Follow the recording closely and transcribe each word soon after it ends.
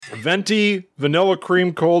Venti vanilla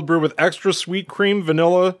cream cold brew with extra sweet cream,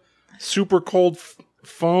 vanilla, super cold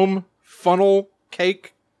foam, funnel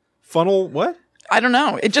cake. Funnel what? I don't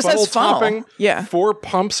know. It just Funnel says funnel. topping. Yeah. 4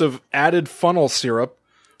 pumps of added funnel syrup.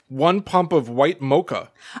 1 pump of white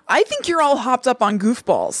mocha. I think you're all hopped up on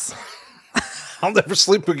goofballs. I'll never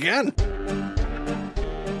sleep again.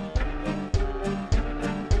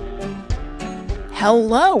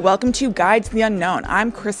 Hello, welcome to Guide to the Unknown.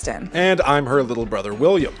 I'm Kristen. And I'm her little brother,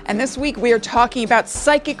 William. And this week we are talking about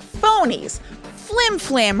psychic phonies,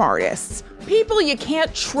 flim-flam artists, people you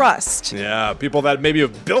can't trust. Yeah, people that maybe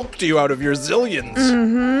have bilked you out of your zillions.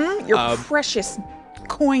 Mm-hmm. Your precious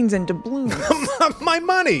coins and doubloons. My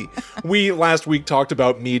money. We last week talked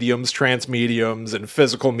about mediums, trance mediums, and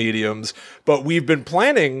physical mediums, but we've been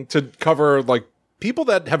planning to cover like people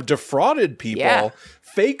that have defrauded people,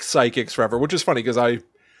 fake psychics forever, which is funny because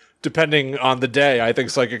depending on the day, I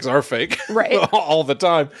think psychics are fake right. all the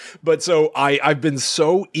time. But so I've been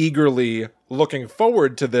so eagerly looking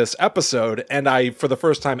forward to this episode, and I, for the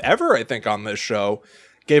first time ever, I think on this show,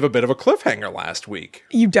 gave a bit of a cliffhanger last week.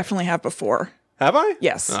 You definitely have before. Have I?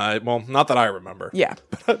 Yes. Well, not that I remember. Yeah.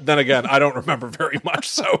 But then again, I don't remember very much,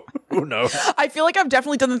 so who knows? I feel like I've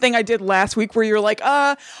definitely done the thing I did last week where you're like,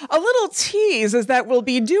 a little tease is that we'll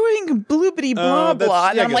be doing bloopity blah blah.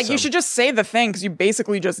 And I'm like, you should just say the thing because you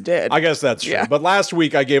basically just did. I guess that's true. Yeah. But last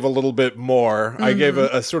week I gave a little bit more. Mm-hmm. I gave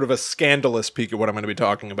a sort of a scandalous peek at what I'm going to be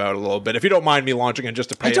talking about a little bit. If you don't mind me launching it just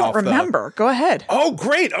to pay off. I don't remember. Go ahead. Oh,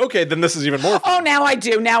 great. Okay, then this is even more fun. Oh, now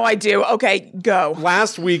I do. Okay, go.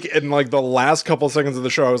 Last week, in like the last couple seconds of the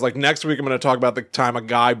show, I was like, next week I'm going to talk about the time a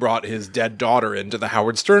guy brought his dead daughter into the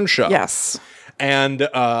Howard Stern show. Yes. And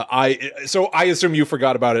I assume you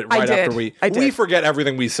forgot about it right after we forget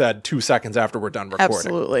everything we said 2 seconds after we're done recording.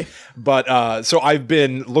 Absolutely. But so I've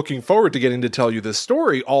been looking forward to getting to tell you this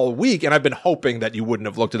story all week, and I've been hoping that you wouldn't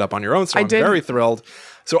have looked it up on your own. So I'm very thrilled.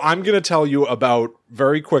 So I'm going to tell you about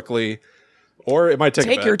very quickly, or it might take a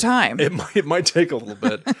bit. Take your time. It might take a little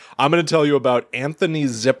bit. I'm going to tell you about Anthony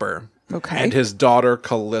Zipper. Okay. And his daughter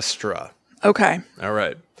Callistra. Okay. All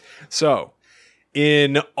right. So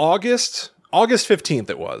in August 15th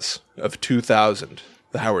it was, of 2000,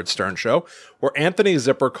 the Howard Stern show, where Anthony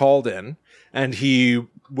Zipper called in and he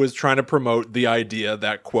was trying to promote the idea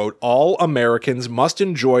that, quote, all Americans must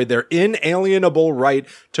enjoy their inalienable right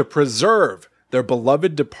to preserve their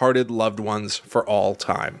beloved departed loved ones for all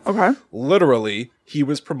time. Okay. Literally, he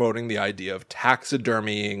was promoting the idea of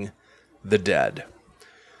taxidermying the dead.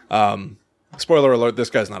 Spoiler alert, this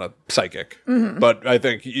guy's not a psychic, but I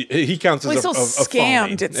think he counts as a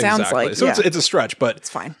scammed, phony. It sounds like. So it's a stretch, but it's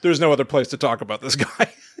fine. There's no other place to talk about this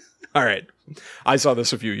guy. All right. I saw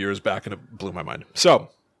this a few years back and it blew my mind. So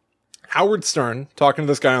Howard Stern, talking to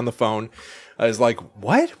this guy on the phone, is like,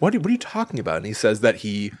 what? What are you talking about? And he says that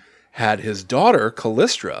he had his daughter,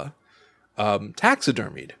 Callistra,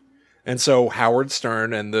 taxidermied. And so Howard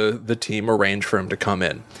Stern and the team arrange for him to come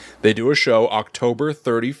in. They do a show October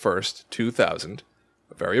 31st, 2000,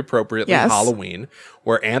 very appropriately Halloween,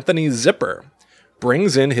 where Anthony Zipper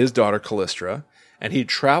brings in his daughter Callistra, and he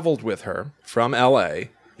traveled with her from L.A.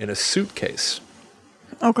 in a suitcase.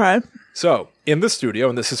 Okay. So, in the studio,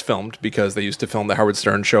 and this is filmed because they used to film the Howard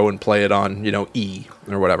Stern show and play it on, E!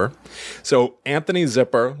 Or whatever. So, Anthony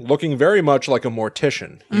Zipper, looking very much like a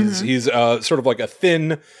mortician. He's sort of like a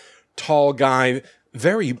thin, tall guy,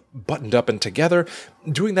 very buttoned up and together,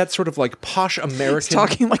 doing that sort of like posh American... He's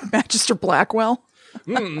talking like Magister Blackwell.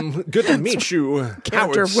 Good to meet you,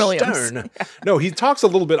 Character Howard Williams. Stern. Yeah. No, he talks a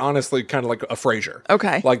little bit, honestly, kind of like a Frasier.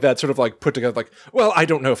 Okay. Like that sort of like put together, like, well, I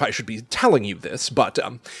don't know if I should be telling you this, but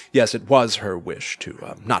yes, it was her wish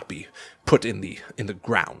to not be put in the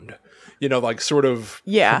ground. Like sort of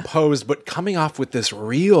composed, but coming off with this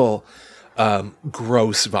real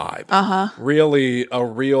gross vibe. Uh-huh. Really, a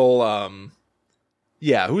real,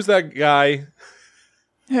 who's that guy?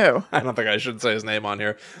 Who? I don't think I should say his name on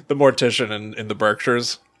here. The mortician in the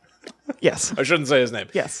Berkshires. Yes. I shouldn't say his name.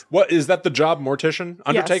 Yes. What is that? The job mortician?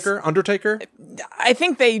 Undertaker? Yes. Undertaker? I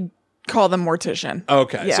think they call them mortician.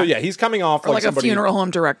 Okay. Yeah. So he's coming off or like somebody, a funeral home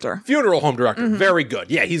director. Funeral home director. Mm-hmm. Very good.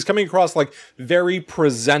 Yeah, he's coming across like very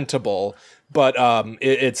presentable, but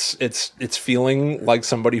it's feeling like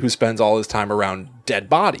somebody who spends all his time around dead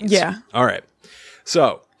bodies. Yeah. All right.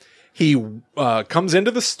 So he comes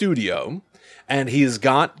into the studio. And he's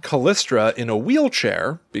got Callistra in a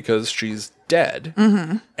wheelchair because she's dead.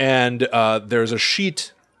 Mm-hmm. And there's a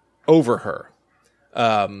sheet over her.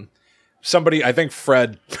 Somebody, I think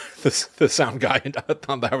Fred, the sound guy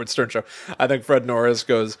on the Howard Stern show, I think Fred Norris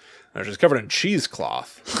goes, she's covered in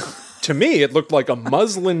cheesecloth. To me, it looked like a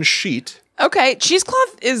muslin sheet. Okay,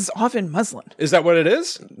 cheesecloth is often muslin. Is that what it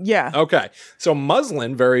is? Yeah. Okay. So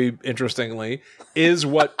muslin, very interestingly, is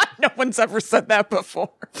what... No one's ever said that before.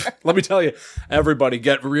 Let me tell you, everybody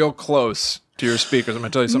get real close to your speakers. I'm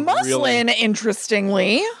going to tell you something muslin,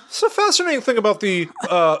 interestingly. It's a fascinating thing about the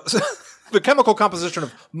chemical composition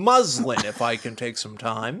of muslin, if I can take some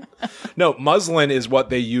time. No, muslin is what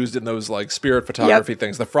they used in those like spirit photography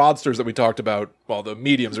things. The fraudsters that we talked about, well, the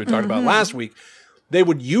mediums we talked about last week, they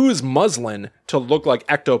would use muslin to look like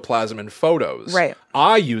ectoplasm in photos. Right.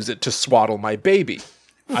 I use it to swaddle my baby.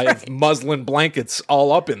 I have muslin blankets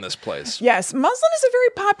all up in this place. Yes, muslin is a very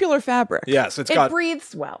popular fabric. Yes, it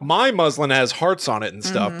breathes well. My muslin has hearts on it and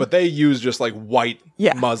stuff, but they use just like white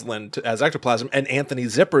muslin as ectoplasm. And Anthony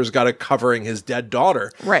Zipper's got it covering his dead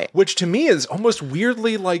daughter. Right. Which to me is almost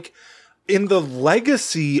weirdly like in the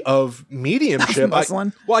legacy of mediumship.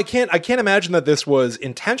 Muslin. I can't imagine that this was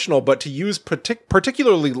intentional, but to use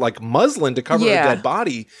particularly like muslin to cover a dead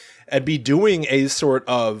body and be doing a sort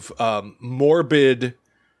of morbid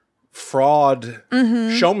fraud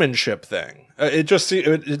showmanship thing.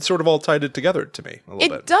 It sort of all tied it together to me a little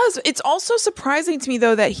bit. It does. It's also surprising to me,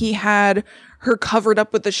 though, that he had her covered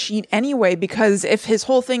up with the sheet anyway, because if his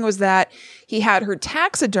whole thing was that he had her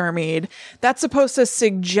taxidermied, that's supposed to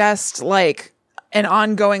suggest like an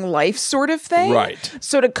ongoing life sort of thing. Right.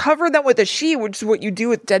 So to cover that with a sheet, which is what you do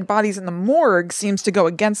with dead bodies in the morgue, seems to go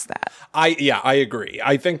against that. I agree.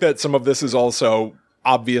 I think that some of this is also...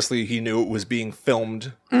 Obviously, he knew it was being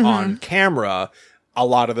filmed on camera. A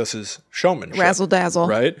lot of this is showmanship. Razzle dazzle.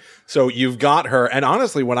 Right? So you've got her. And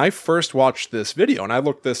honestly, when I first watched this video, and I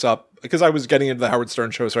looked this up, because I was getting into the Howard Stern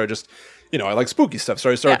show, so I just, I like spooky stuff. So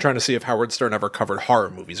I started trying to see if Howard Stern ever covered horror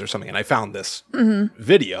movies or something. And I found this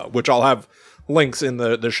video, which I'll have links in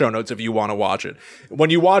the show notes if you want to watch it. When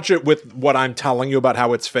you watch it with what I'm telling you about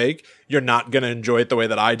how it's fake, you're not going to enjoy it the way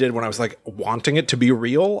that I did when I was like wanting it to be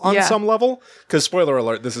real on some level. Because spoiler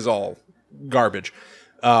alert, this is all garbage.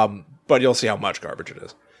 But you'll see how much garbage it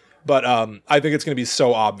is. But I think it's going to be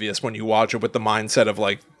so obvious when you watch it with the mindset of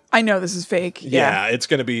like, I know this is fake. Yeah, it's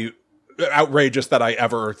going to be outrageous that I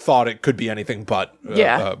ever thought it could be anything but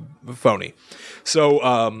phony.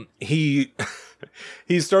 So he...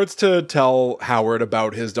 He starts to tell Howard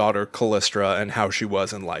about his daughter Callistra and how she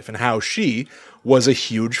was in life and how she was a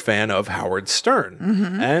huge fan of Howard Stern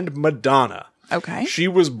and Madonna. Okay. She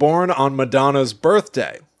was born on Madonna's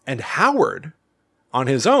birthday, and Howard, on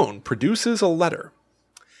his own, produces a letter.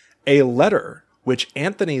 A letter which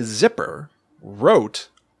Anthony Zipper wrote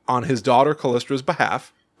on his daughter Callistra's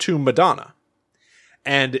behalf to Madonna.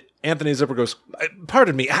 And Anthony Zipper goes,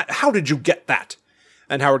 "Pardon me, how did you get that?"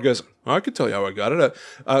 And Howard goes, "I could tell you how I got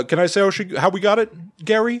it. Can I say how we got it,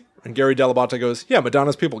 Gary?" And Gary Dell'Abate goes, "Yeah,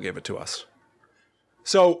 Madonna's people gave it to us."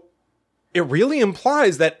 So it really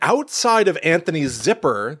implies that outside of Anthony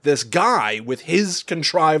Zipper, this guy with his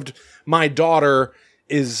contrived "my daughter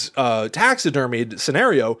is taxidermied"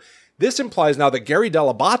 scenario, this implies now that Gary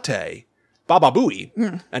Dell'Abate, Baba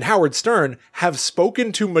Booey, and Howard Stern have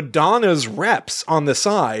spoken to Madonna's reps on the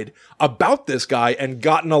side about this guy and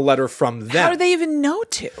gotten a letter from them. How do they even know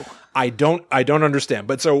to? I don't understand.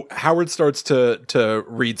 But so Howard starts to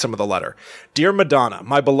read some of the letter. "Dear Madonna,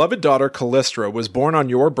 my beloved daughter Callistra was born on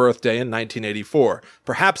your birthday in 1984.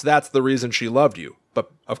 Perhaps that's the reason she loved you.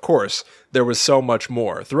 But of course, there was so much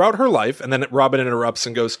more. Throughout her life," and then Robin interrupts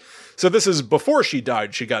and goes, "So this is before she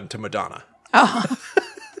died, she got into Madonna." Oh.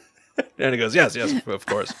 And he goes, yes, of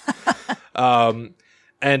course.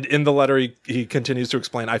 And in the letter, he continues to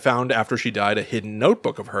explain, "I found after she died a hidden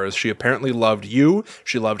notebook of hers. She apparently loved you.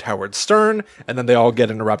 She loved Howard Stern." And then they all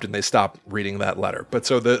get interrupted and they stop reading that letter. But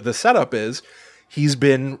so the setup is he's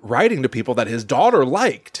been writing to people that his daughter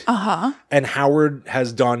liked. And Howard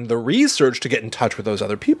has done the research to get in touch with those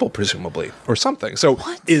other people, presumably, or something. So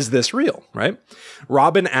is this real, right?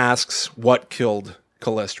 Robin asks what killed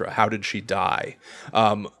Callistra. How did she die?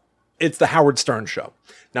 It's the Howard Stern show.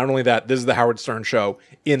 Not only that, this is the Howard Stern show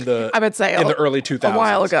in the early 2000s. A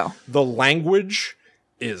while ago. The language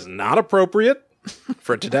is not appropriate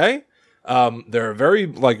for today. There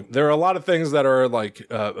are a lot of things that are like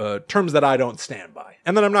terms that I don't stand by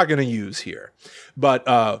and that I'm not going to use here.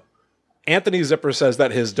 But Anthony Zipper says that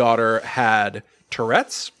his daughter had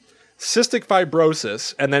Tourette's, cystic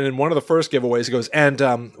fibrosis, and then in one of the first giveaways he goes, and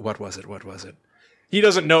what was it? He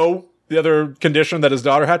doesn't know the other condition that his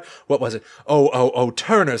daughter had. What was it? Oh,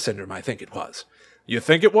 Turner syndrome, I think it was. You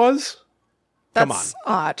think it was? Come on. That's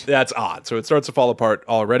odd. That's odd. So it starts to fall apart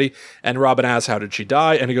already. And Robin asks, how did she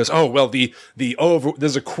die? And he goes, oh, well,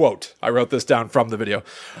 there's a quote. I wrote this down from the video.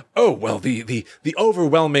 Oh, well, the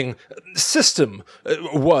overwhelming system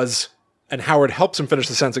was, and Howard helps him finish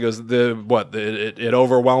the sentence. He goes, it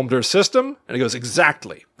overwhelmed her system? And he goes,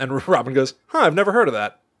 exactly. And Robin goes, I've never heard of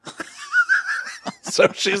that. So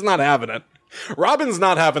she's not having it. Robin's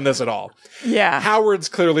not having this at all. Yeah. Howard's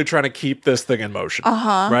clearly trying to keep this thing in motion.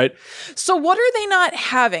 Right? So what are they not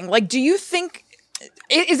having? Like, do you think,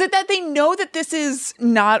 is it that they know that this is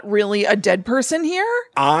not really a dead person here?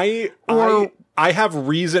 I have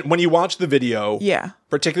reason, when you watch the video,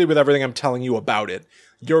 particularly with everything I'm telling you about it,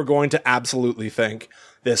 you're going to absolutely think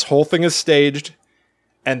this whole thing is staged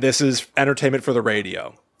and this is entertainment for the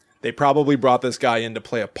radio. They probably brought this guy in to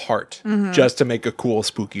play a part just to make a cool,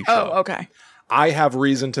 spooky show. Oh, okay. I have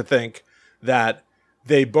reason to think that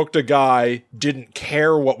they booked a guy, didn't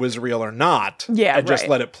care what was real or not, and just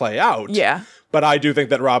let it play out. Yeah. But I do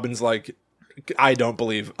think that Robin's like, I don't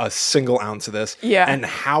believe a single ounce of this. Yeah. And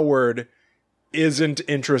Howard isn't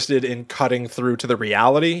interested in cutting through to the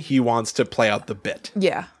reality. He wants to play out the bit.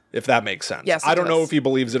 Yeah. If that makes sense. Yes, I don't know if he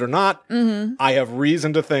believes it or not. I have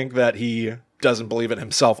reason to think that he doesn't believe it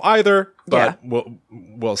himself either, but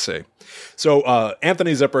we'll see. So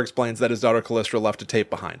Anthony Zipper explains that his daughter Callistra left a tape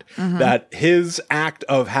behind. That his act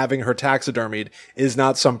of having her taxidermied is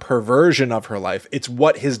not some perversion of her life. It's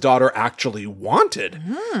what his daughter actually wanted.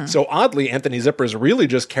 So oddly, Anthony Zipper is really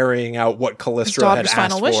just carrying out what Callistra had asked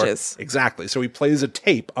final for. Wishes. Exactly. So he plays a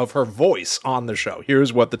tape of her voice on the show.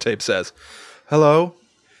 Here's what the tape says. Hello,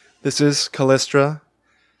 this is Callistra.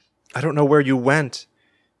 I don't know where you went.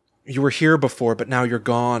 You were here before, but now you're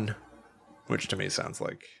gone. Which to me sounds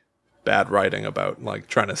like bad writing about like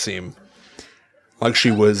trying to seem like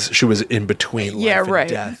she was in between life and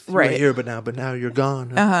death. You were here, but now you're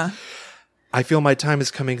gone. I feel my time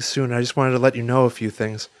is coming soon. I just wanted to let you know a few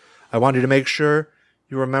things. I want you to make sure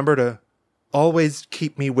you remember to always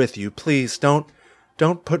keep me with you. Please don't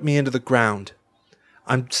put me into the ground.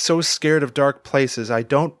 I'm so scared of dark places. I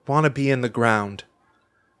don't want to be in the ground.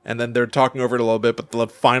 And then they're talking over it a little bit, but the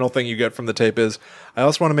final thing you get from the tape is, I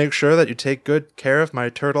also want to make sure that you take good care of my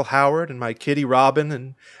turtle Howard and my kitty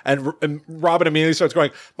Robin. And Robin immediately starts going,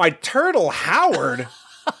 my turtle Howard?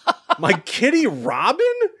 My kitty Robin?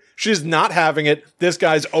 She's not having it. This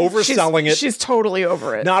guy's overselling it. She's totally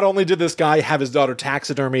over it. Not only did this guy have his daughter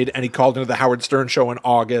taxidermied and he called into the Howard Stern show in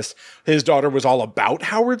August, his daughter was all about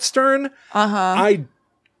Howard Stern. I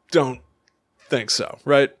don't think so,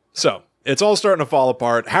 right? So it's all starting to fall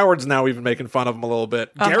apart. Howard's now even making fun of him a little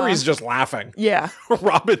bit. Gary's just laughing. Yeah.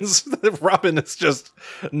 Robin is just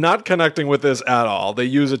not connecting with this at all. They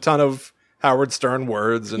use a ton of Howard Stern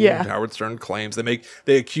words and Howard Stern claims.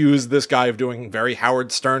 They accuse this guy of doing very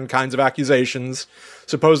Howard Stern kinds of accusations.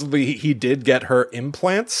 Supposedly he did get her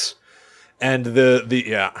implants and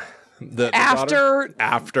the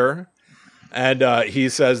after. And he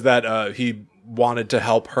says that he wanted to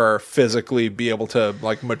help her physically be able to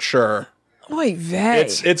like mature. Oy vey.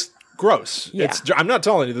 It's gross. Yeah. I'm not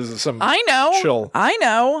telling you this is some chill. I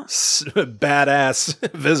know.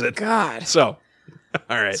 Badass visit. God. So,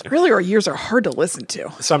 all right. Earlier years are hard to listen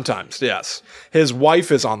to. Sometimes, yes. His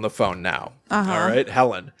wife is on the phone now. All right,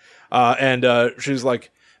 Helen. And she's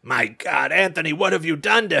like, my God, Anthony, what have you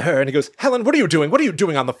done to her? And he goes, Helen, what are you doing? What are you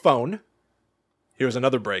doing on the phone? Here's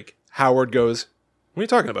another break. Howard goes, what are you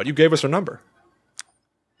talking about? You gave us her number.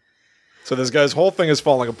 So this guy's whole thing is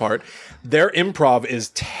falling apart. Their improv is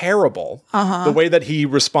terrible. The way that he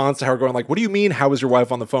responds to Howard going like, what do you mean? How is your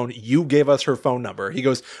wife on the phone? You gave us her phone number. He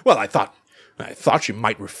goes, well, I thought she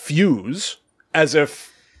might refuse, as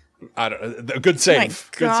if, I don't know, a good save. My God.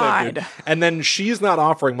 Good save, dude. And then she's not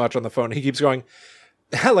offering much on the phone. He keeps going,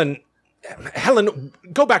 Helen,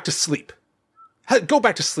 go back to sleep. Go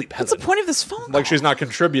back to sleep, Helen. What's the point of this phone call? Like she's not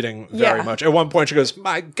contributing very much. At one point she goes,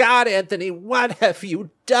 my God, Anthony, what have you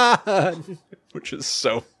done? Which is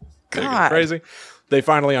so big and crazy. They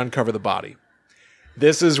finally uncover the body.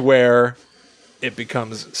 This is where it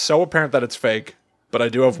becomes so apparent that it's fake, but I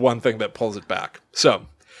do have one thing that pulls it back. So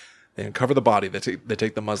they uncover the body. They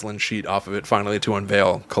take the muslin sheet off of it finally to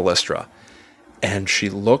unveil Callistra. And she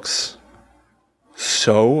looks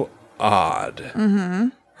so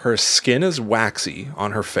odd. Her skin is waxy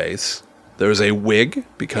on her face. There's a wig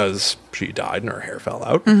because she died and her hair fell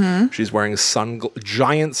out. She's wearing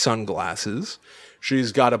giant sunglasses.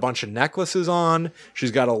 She's got a bunch of necklaces on. She's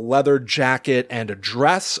got a leather jacket and a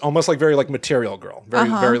dress, almost like very like Material Girl,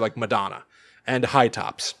 very like Madonna, and high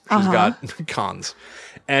tops. She's got cons.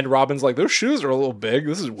 And Robin's like, those shoes are a little big.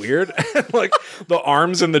 This is weird. And like the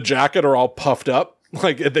arms in the jacket are all puffed up.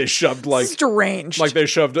 Like they shoved strange. Like they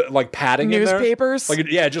shoved like padding newspapers. In there.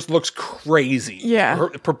 Like it just looks crazy. Yeah. Her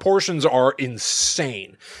proportions are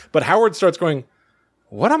insane. But Howard starts going,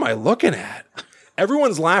 "What am I looking at?"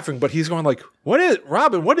 Everyone's laughing, but he's going like,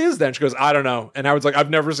 Robin, what is that? And she goes, "I don't know." And Howard's like, "I've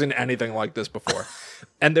never seen anything like this before."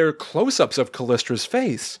 And there are close-ups of Callistra's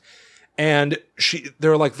face. And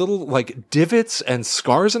there are like little like divots and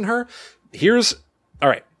scars in her. Here's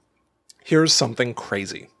something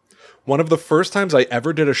crazy. One of the first times I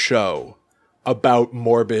ever did a show about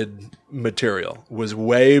morbid material was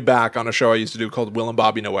way back on a show I used to do called Will and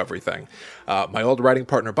Bobby Know Everything. My old writing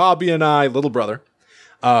partner Bobby and I, little brother,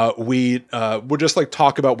 we would just like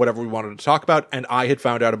talk about whatever we wanted to talk about. And I had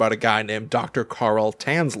found out about a guy named Dr. Carl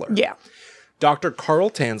Tanzler. Yeah. Dr.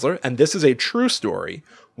 Carl Tanzler, and this is a true story,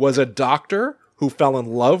 was a doctor who fell in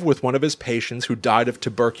love with one of his patients who died of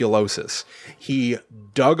tuberculosis. He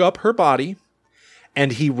dug up her body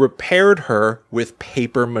and he repaired her with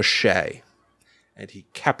paper mache. And he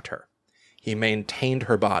kept her. He maintained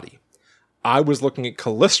her body. I was looking at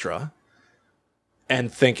Callistra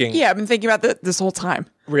and thinking... Yeah, I've been thinking about this whole time.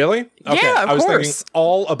 Really? Okay. Yeah, of I was course. thinking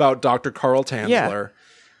all about Dr. Carl Tanzler. Yeah.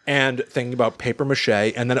 And thinking about paper mache,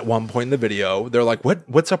 and then at one point in the video, they're like,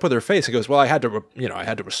 "What's up with her face?" He goes, "Well, I had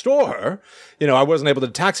to restore her. I wasn't able to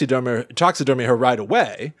taxidermy her right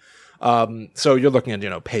away. So you're looking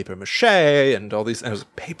at paper mache and all these." And it was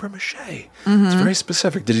paper mache. Mm-hmm. It's very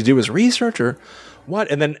specific. Did he do his research or what?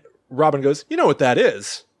 And then Robin goes, "You know what that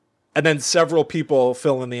is?" And then several people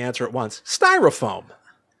fill in the answer at once. Styrofoam.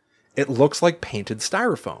 It looks like painted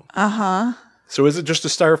styrofoam. Uh-huh. So is it just a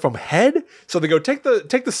styrofoam head? So they go, take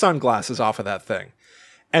the sunglasses off of that thing.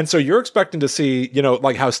 And so you're expecting to see,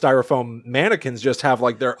 like how styrofoam mannequins just have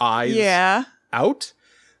like their eyes out.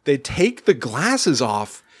 They take the glasses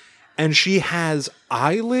off and she has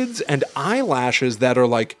eyelids and eyelashes that are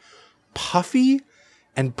like puffy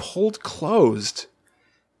and pulled closed.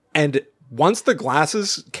 And once the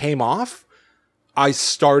glasses came off, I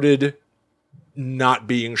started not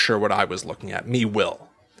being sure what I was looking at. Will.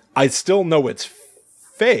 I still know it's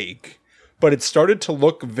fake, but it started to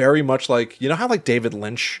look very much like, how like David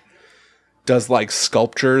Lynch does like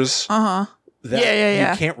sculptures that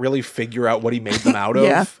you can't really figure out what he made them out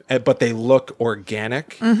of, but they look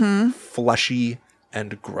organic, fleshy,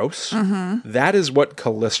 and gross. Mm-hmm. That is what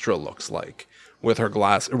Callistra looks like with her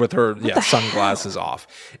sunglasses off.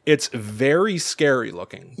 It's very scary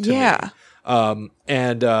looking to me.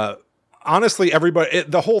 Honestly,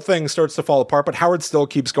 the whole thing starts to fall apart, but Howard still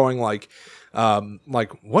keeps going like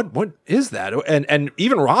what is that? And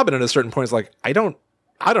even Robin at a certain point is like, I don't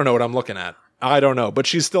know what I'm looking at. I don't know, but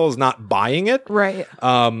she still is not buying it. Right.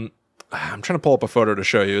 I'm trying to pull up a photo to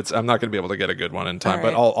show you. I'm not going to be able to get a good one in time,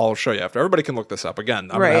 but I'll show you after. Everybody can look this up.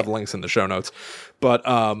 Again, I'm going to have links in the show notes. But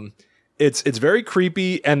it's very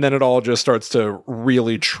creepy, and then it all just starts to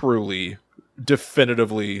really, truly,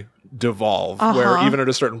 definitively devolve, where even at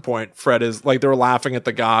a certain point, Fred is like, they're laughing at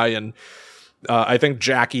the guy, and I think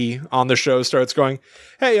Jackie on the show starts going,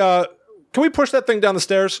 "Hey, can we push that thing down the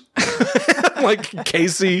stairs?" Like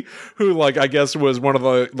Casey, who like I guess was one of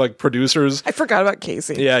the like producers. I forgot about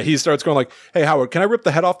Casey. Yeah, he starts going like, "Hey Howard, can I rip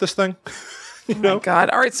the head off this thing?" Oh my God.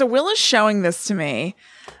 All right, so Will is showing this to me.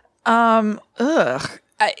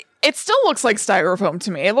 It still looks like styrofoam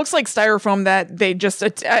to me. It looks like styrofoam that they just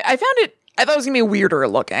I thought it was going to be weirder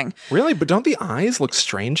looking. Really? But don't the eyes look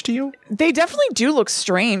strange to you? They definitely do look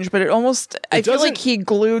strange, but I feel like he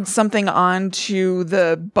glued something onto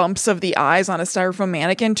the bumps of the eyes on a styrofoam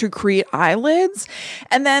mannequin to create eyelids.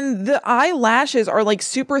 And then the eyelashes are like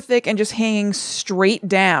super thick and just hanging straight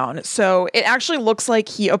down. So it actually looks like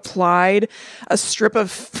he applied a strip of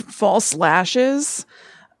false lashes.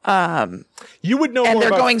 You would know more and they're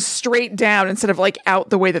about, going straight down instead of like out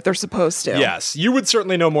the way that they're supposed to. Yes, you would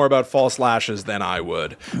certainly know more about false lashes than I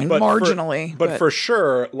would. I mean, marginally. But for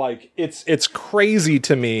sure, like it's crazy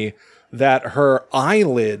to me that her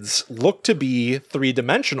eyelids look to be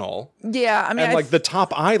 3-dimensional. Yeah, I mean, and like the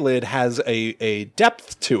top eyelid has a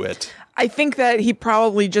depth to it. I think that he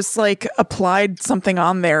probably just like applied something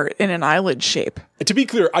on there in an eyelid shape. To be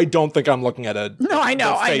clear, I don't think I'm looking at the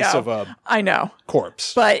face of a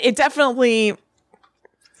corpse. But it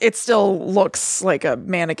still looks like a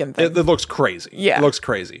mannequin thing. It looks crazy. Yeah. It looks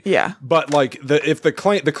crazy. Yeah. But like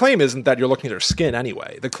the claim isn't that you're looking at her skin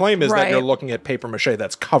anyway. The claim is that you're looking at paper mache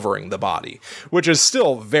that's covering the body, which is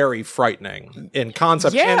still very frightening in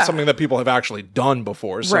concept and something that people have actually done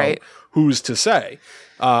before. So who's to say?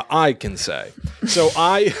 I can say. So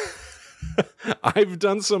I've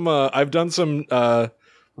done some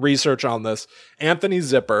research on this. Anthony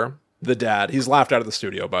Zipper, the dad. He's laughed out of the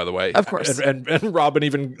studio, by the way. Of course. And Robin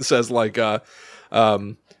even says like,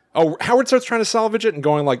 Howard starts trying to salvage it and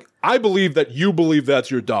going like, I believe that you believe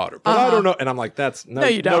that's your daughter, but I don't know. And I'm like, no,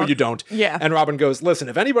 you don't. No, you don't. Yeah. And Robin goes, listen,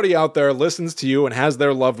 if anybody out there listens to you and has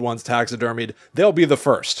their loved ones taxidermied, they'll be the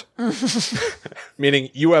first.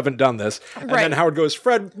 Meaning you haven't done this. And then Howard goes,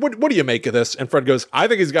 Fred, what do you make of this? And Fred goes, I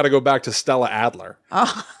think he's got to go back to Stella Adler.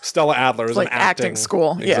 Stella Adler is like an acting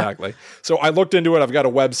school. Exactly. So I looked into it. I've got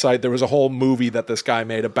a website. There was a whole movie that this guy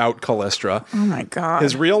made about Callistra. Oh my God.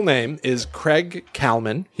 His real name is Craig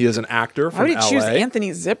Kalman. He is an actor from Why would he LA. choose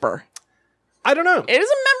Anthony Zipper? I don't know. It is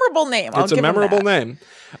a memorable name. It's a memorable name.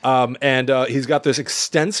 And he's got this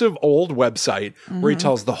extensive old website where he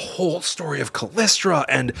tells the whole story of Callistra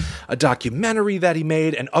and a documentary that he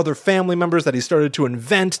made and other family members that he started to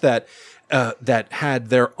invent that had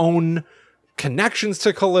their own connections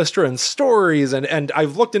to Callistra and stories. And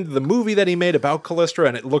I've looked into the movie that he made about Callistra,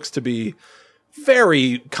 and it looks to be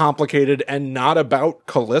very complicated and not about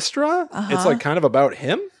Callistra. It's like kind of about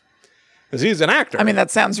him. Because he's an actor. I mean, that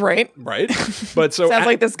sounds right. Right? But so sounds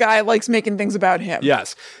like this guy likes making things about him.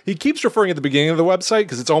 Yes. He keeps referring at the beginning of the website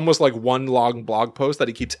because it's almost like one long blog post that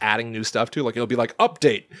he keeps adding new stuff to. Like it'll be like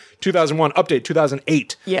update 2001, update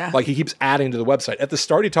 2008. Yeah. Like he keeps adding to the website. At the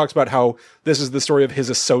start, he talks about how this is the story of his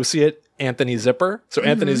associate, Anthony Zipper. So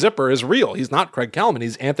Anthony Zipper is real. He's not Craig Kalman.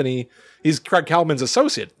 He's Craig Kalman's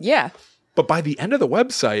associate. Yeah. But by the end of the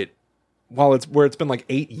website, where it's been like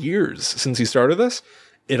 8 years since he started this,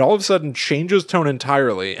 it all of a sudden changes tone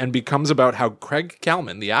entirely and becomes about how Craig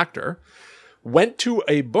Kalman, the actor, went to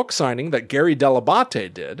a book signing that Gary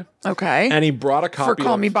Delabate did. Okay. And he brought a copy For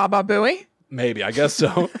Call Me Baba Booey? Maybe, I guess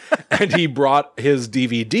so. And he brought his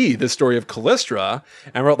DVD, The Story of Callistra,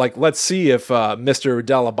 and wrote like, let's see if Mr.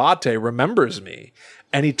 Delabate remembers me.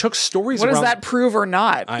 And he took stories What around... does that prove or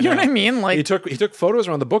not? You know what I mean? Like he took photos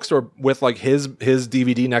around the bookstore with like his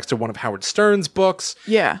DVD next to one of Howard Stern's books.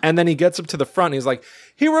 Yeah. And then he gets up to the front and he's like,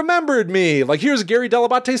 he remembered me. Like, here's Gary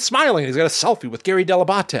Delabate smiling. He's got a selfie with Gary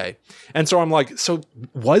Delabate. And so I'm like, so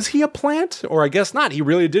was he a plant? Or I guess not. He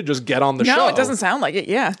really did just get on the show. No, it doesn't sound like it.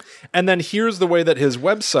 Yeah. And then here's the way that his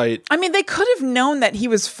website... I mean, they could have known that he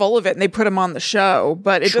was full of it and they put him on the show,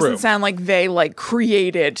 but it doesn't sound like they like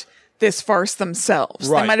created this farce themselves.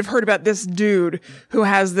 Right. They might have heard about this dude who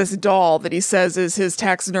has this doll that he says is his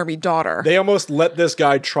taxidermy daughter. They almost let this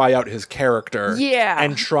guy try out his character. Yeah.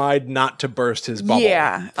 And tried not to burst his bubble.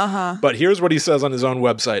 Yeah. Uh-huh. But here's what he says on his own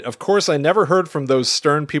website. Of course, I never heard from those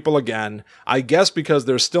Stern people again. I guess because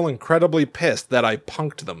they're still incredibly pissed that I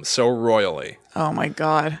punked them so royally. Oh my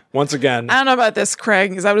God. Once again... I don't know about this,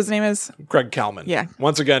 Craig. Is that what his name is? Craig Kalman. Yeah.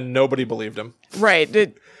 Once again, nobody believed him.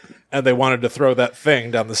 Right. And they wanted to throw that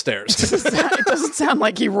thing down the stairs. It doesn't sound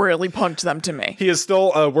like he royally punked them to me. He is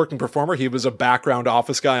still a working performer. He was a background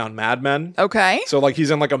office guy on Mad Men. Okay. So like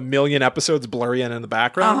he's in like a million episodes blurry in the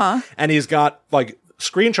background. And he's got like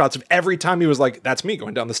screenshots of every time he was like, that's me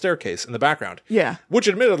going down the staircase in the background. Yeah. Which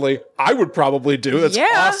admittedly, I would probably do. That's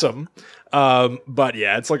awesome. But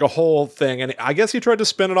yeah, it's like a whole thing. And I guess he tried to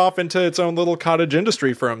spin it off into its own little cottage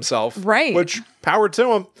industry for himself. Right. Which, power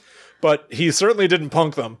to him. But he certainly didn't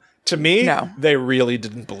punk them. To me, they really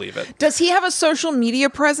didn't believe it. Does he have a social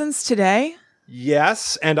media presence today?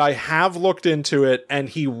 Yes, and I have looked into it, and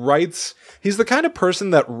he's the kind of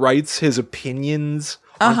person that writes his opinions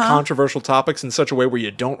on controversial topics in such a way where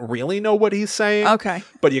you don't really know what he's saying. Okay.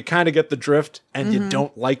 But you kind of get the drift, and you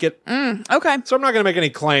don't like it. Okay. So I'm not going to make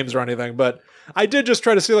any claims or anything, but I did just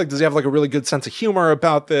try to see, like, does he have, like, a really good sense of humor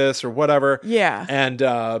about this or whatever? Yeah. And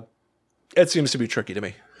it seems to be tricky to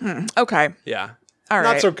me. Okay. Yeah. All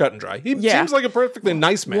right. Not so cut and dry. He seems like a perfectly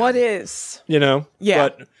nice man. What is? You know? Yeah.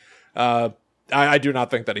 But I do not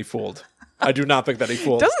think that he fooled. I do not think that he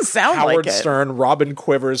fooled. Doesn't sound Howard like it. Stern, Robin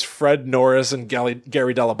Quivers, Fred Norris, and Gary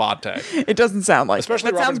Delabate. It doesn't sound like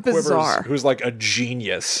Especially it. That Robin sounds Quivers, bizarre. who's like a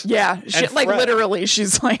genius. Yeah. Like Fred. literally,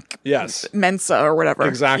 she's like Mensa or whatever.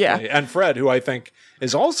 Exactly. Yeah. And Fred, who I think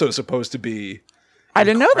is also supposed to be I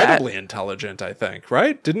didn't know that. incredibly intelligent, I think,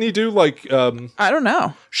 right? Didn't he do like... I don't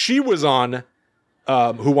know. She was on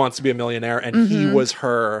Who Wants to Be a Millionaire, and he was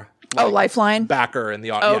her... Lifeline? Backer in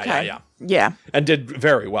the Oh, okay. Yeah. And did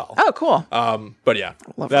very well. Oh, cool. But yeah,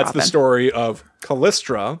 Love that's Robin. the story of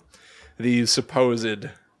Callistra, the supposed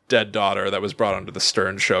dead daughter that was brought onto the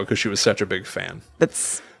Stern show because she was such a big fan.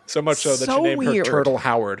 That's So much so that so she named weird. her Turtle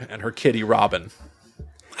Howard and her kitty Robin.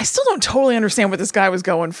 I still don't totally understand what this guy was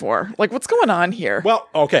going for. Like, what's going on here? Well,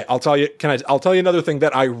 okay, I'll tell you. I'll tell you another thing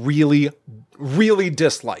that I really, really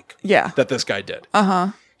dislike. Yeah. That this guy did.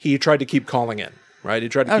 He tried to keep calling in. right? He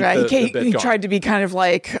tried to Okay, keep the bit he going. tried to be kind of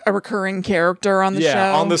like a recurring character on the show.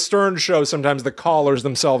 Yeah, on the Stern show, sometimes the callers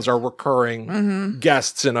themselves are recurring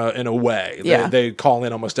guests in a way. They call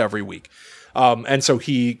in almost every week. And so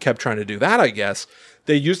he kept trying to do that, I guess.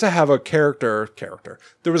 They used to have a character.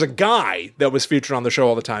 There was a guy that was featured on the show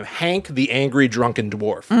all the time, Hank the Angry Drunken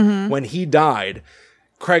Dwarf. When he died,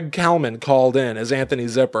 Craig Kalman called in as Anthony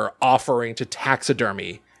Zipper, offering to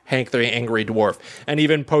taxidermy Hank the Angry Dwarf, and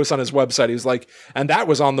even posts on his website. He's like, and that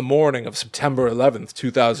was on the morning of September 11th,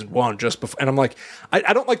 2001, just before. And I'm like,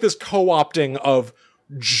 I don't like this co-opting of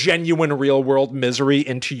genuine real world misery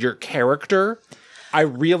into your character. I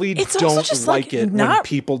really don't like it when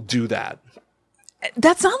people do that.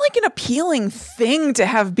 That's not like an appealing thing to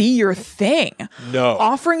have be your thing. No.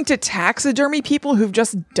 Offering to taxidermy people who've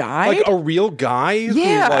just died. Like a real guy who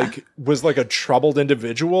like was like a troubled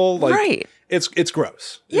individual. Like, right. It's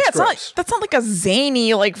gross. It's gross. That's not like a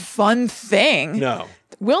zany, like fun thing. No.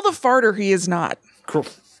 Will the Farter, he is not.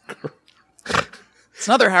 It's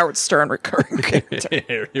another Howard Stern recurring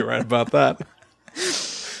character. You're right about that.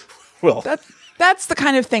 Well, that's the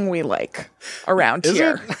kind of thing we like around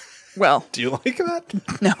here. It? Well, do you like that?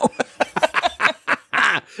 No.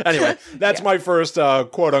 Anyway, that's my first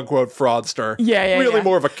quote unquote fraudster. Yeah. Really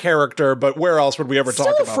more of a character, but where else would we ever talk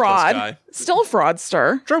about this guy? Still a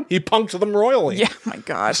fraudster. True. He punked them royally. Yeah, my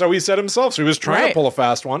God. So he said himself. So he was trying to pull a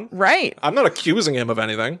fast one. Right. I'm not accusing him of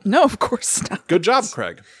anything. No, of course not. Good job,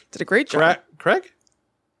 Craig. Did a great job. Craig?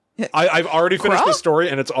 I've already finished the story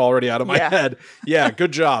and it's already out of my head. Yeah,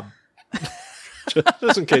 good job.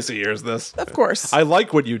 Just in case he hears this. Of course. I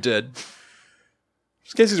like what you did.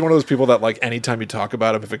 Just in case he's one of those people that, like, anytime you talk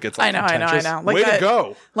about him, if it gets like I know. Like way to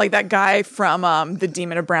go. Like that guy from The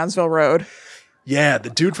Demon of Brownsville Road. Yeah, the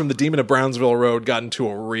dude from The Demon of Brownsville Road got into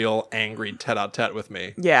a real angry tete-a-tete with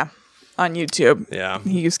me. Yeah. On YouTube. Yeah.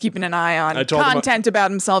 He was keeping an eye on content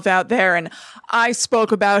about himself out there, and I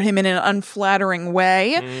spoke about him in an unflattering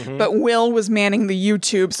way, but Will was manning the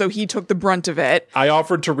YouTube, so he took the brunt of it. I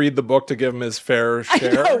offered to read the book to give him his fair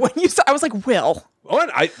share. I know, when you saw, I was like, Will.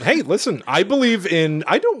 Hey, listen, I believe in,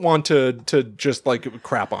 I don't want to just like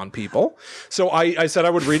crap on people. So I said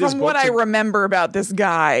I would read his book. From what I remember about this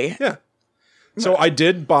guy. Yeah. So I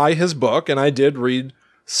did buy his book and I did read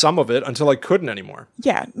some of it until I couldn't anymore.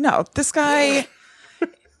 Yeah, no, this guy.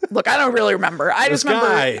 Look, I don't really remember. I just remember.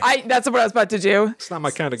 That's what I was about to do. It's not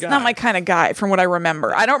my kind of guy. It's not my kind of guy, from what I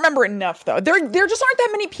remember. I don't remember enough though. There just aren't that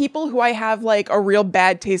many people who I have like a real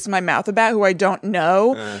bad taste in my mouth about, who I don't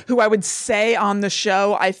know, who I would say on the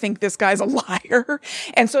show, I think this guy's a liar.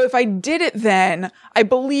 And so if I did it, then I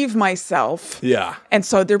believe myself. Yeah. And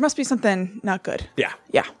so there must be something not good. Yeah.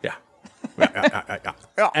 Yeah.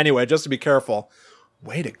 Anyway, just to be careful.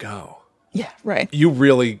 Way to go. Yeah, right. You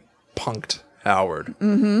really punked Howard.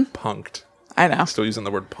 Punked. I know. Still using the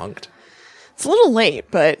word punked. It's a little late,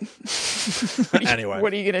 but anyway.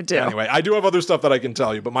 What are you going to do? Anyway, I do have other stuff that I can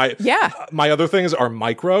tell you, but my other things are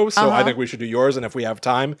micro, so I think we should do yours, and if we have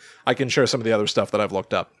time, I can share some of the other stuff that I've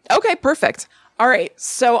looked up. Okay, perfect. All right,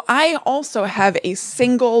 so I also have a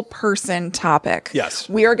single person topic. Yes.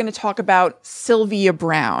 We are going to talk about Sylvia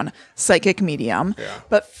Brown, psychic medium. Yeah.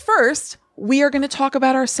 But first, we are going to talk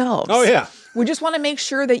about ourselves. Oh, yeah. We just want to make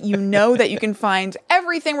sure that you know that you can find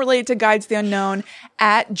everything related to Guides to the Unknown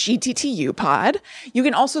at GTTU Pod. You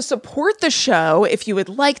can also support the show if you would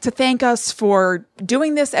like to thank us for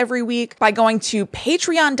doing this every week by going to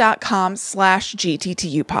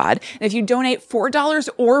patreon.com/GTTU Pod. And if you donate $4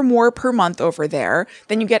 or more per month over there,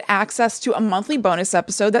 then you get access to a monthly bonus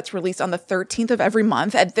episode that's released on the 13th of every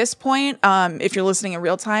month. At this point, if you're listening in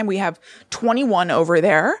real time, we have 21 over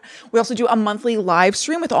there. We also do a monthly live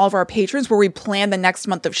stream with all of our patrons where we plan the next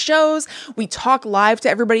month of shows. We talk live to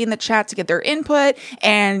everybody in the chat to get their input,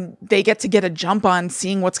 and they get to get a jump on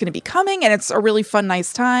seeing what's going to be coming. And it's a really fun,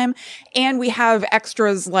 nice time. And we have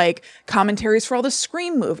extras like commentaries for all the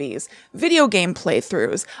Scream movies, video game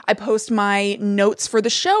playthroughs. I post my notes for the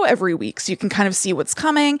show every week so you can kind of see what's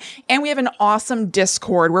coming. And we have an awesome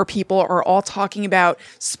Discord where people are all talking about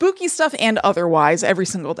spooky stuff and otherwise every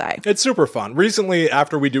single day. It's super fun. Recently,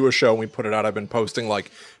 after we do a show and we put it out, I've been posting like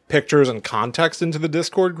pictures and context into the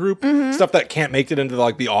Discord group, stuff that can't make it into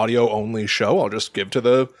like the audio only show. I'll just give to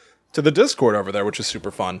the Discord over there, which is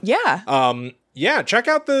super fun. Yeah. Yeah, check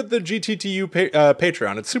out the GTTU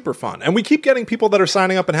Patreon. It's super fun. And we keep getting people that are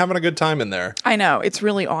signing up and having a good time in there. I know. It's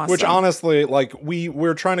really awesome. Which honestly, like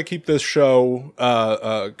we're trying to keep this show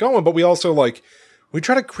going, but we also like we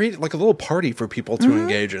try to create like a little party for people to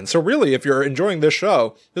engage in. So really, if you're enjoying this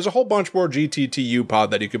show, there's a whole bunch more GTTU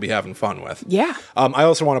pod that you could be having fun with. Yeah. I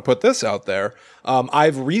also want to put this out there.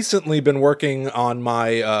 I've recently been working on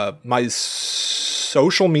my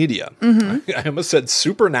social media. I almost said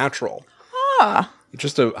supernatural. Ah.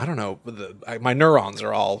 Just I don't know. My neurons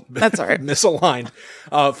are all That's all right. misaligned.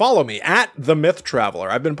 Follow me at The Myth Traveler.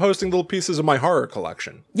 I've been posting little pieces of my horror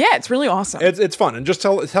collection. Yeah, it's really awesome. It's fun. And just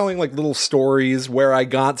telling like little stories, where I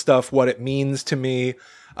got stuff, what it means to me.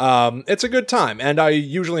 It's a good time. And I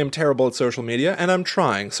usually am terrible at social media, and I'm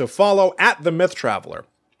trying. So follow at The Myth Traveler,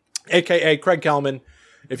 a.k.a. Craig Kelman.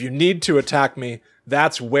 If you need to attack me,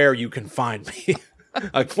 that's where you can find me.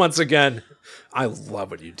 Once again, I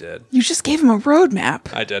love what you did. You just gave him a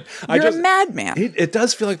roadmap. I did. You're a madman. It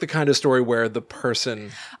does feel like the kind of story where the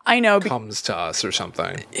person comes to us or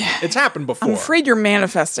something. It's happened before. I'm afraid you're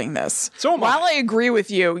manifesting this. So am I. While I agree with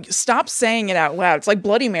you, stop saying it out loud. It's like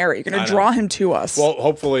Bloody Mary. You're going to draw him to us. Well,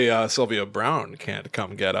 hopefully Sylvia Brown can't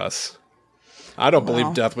come get us. I don't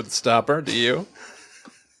believe death would stop her. Do you?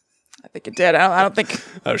 I think it did. I don't think...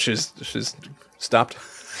 Oh, she's stopped?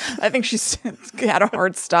 I think she's had a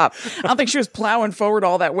hard stop. I don't think she was plowing forward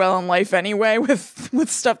all that well in life anyway with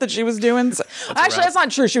stuff that she was doing. So, actually, that's not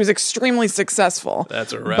true. She was extremely successful.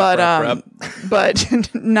 That's a wrap. But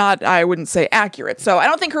not, I wouldn't say accurate. So I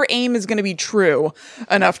don't think her aim is going to be true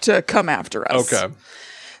enough to come after us. Okay.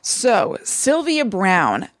 So Sylvia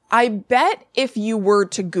Brown. I bet if you were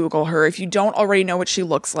to Google her, if you don't already know what she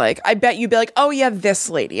looks like, I bet you'd be like, oh yeah, this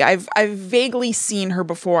lady. I've vaguely seen her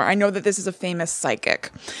before. I know that this is a famous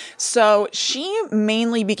psychic. So she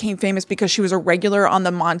mainly became famous because she was a regular on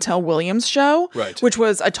the Montel Williams show, which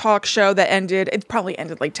was a talk show that it probably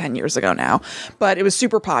ended like 10 years ago now, but it was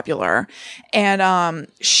super popular. And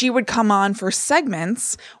she would come on for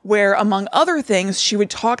segments where, among other things, she would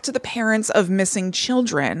talk to the parents of missing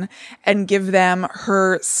children and give them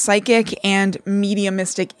her psychic and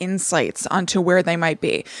mediumistic insights onto where they might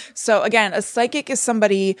be. So again, a psychic is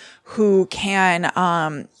somebody who can,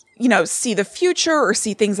 see the future or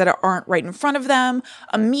see things that aren't right in front of them.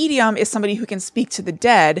 A medium is somebody who can speak to the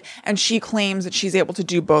dead, and she claims that she's able to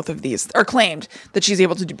do both of these, or claimed that she's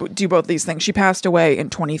able to do both of these things. She passed away in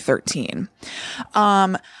 2013.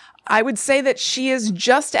 I would say that she is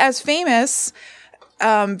just as famous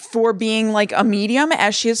for being like a medium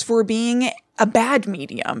as she is for being a bad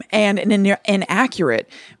medium and an inaccurate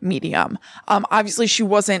medium. Obviously, she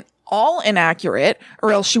wasn't all inaccurate,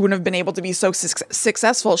 or else she wouldn't have been able to be so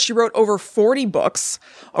successful. She wrote over 40 books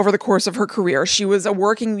over the course of her career. She was a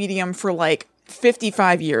working medium for like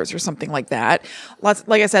 55 years or something like that.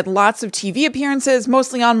 Like I said, lots of TV appearances,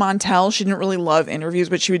 mostly on Montel. She didn't really love interviews,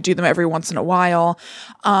 but she would do them every once in a while.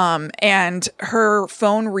 And her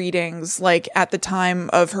phone readings, like at the time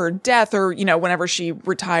of her death or, whenever she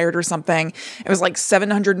retired or something, it was like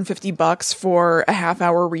 $750 for a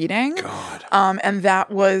half-hour reading. God. And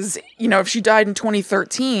that was, if she died in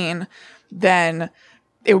 2013, then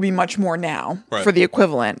it would be much more now for the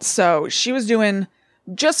equivalent. So she was doing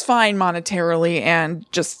just fine monetarily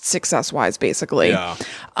and just success-wise, basically. Yeah.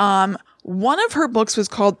 One of her books was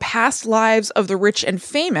called Past Lives of the Rich and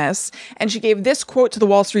Famous, and she gave this quote to the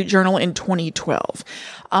Wall Street Journal in 2012.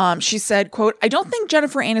 She said, quote, "I don't think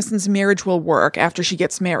Jennifer Aniston's marriage will work after she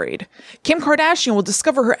gets married. Kim Kardashian will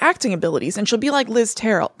discover her acting abilities, and she'll be like Liz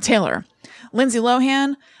Taylor. Lindsay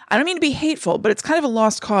Lohan, I don't mean to be hateful, but it's kind of a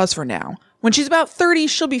lost cause for now. When she's about 30,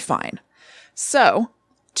 she'll be fine." So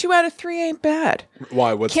 2 out of 3 ain't bad.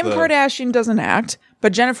 Why? Kim Kardashian doesn't act,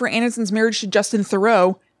 but Jennifer Aniston's marriage to Justin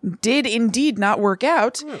Theroux did indeed not work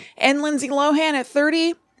out. And Lindsay Lohan at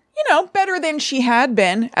 30, better than she had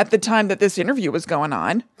been at the time that this interview was going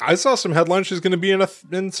on. I saw some headlines. She's going to be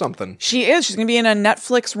in something. She is. She's going to be in a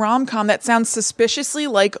Netflix rom-com that sounds suspiciously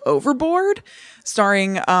like Overboard,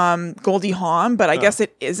 starring Goldie Hawn, but I guess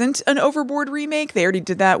it isn't an Overboard remake. They already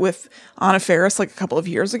did that with Anna Faris like a couple of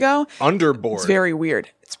years ago. Underboard. It's very weird.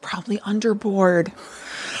 It's probably Underboard.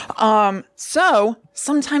 So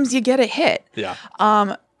sometimes you get a hit. Yeah.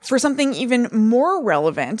 For something even more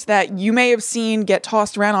relevant that you may have seen get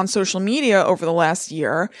tossed around on social media over the last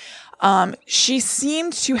year, she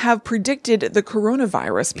seemed to have predicted the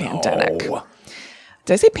coronavirus pandemic. No.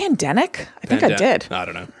 Did I say pandemic? I think I did. I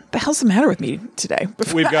don't know. The hell's the matter with me today?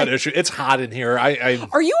 We've got issues. It's hot in here. Are you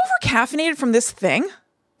over caffeinated from this thing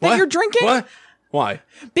that you're drinking? What? Why?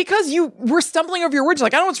 Because you were stumbling over your words.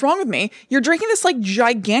 Like, I don't know what's wrong with me. You're drinking this like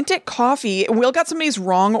gigantic coffee. Will got somebody's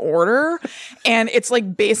wrong order, and it's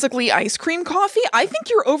like basically ice cream coffee. I think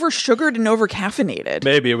you're over sugared and over caffeinated.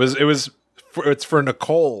 Maybe it's for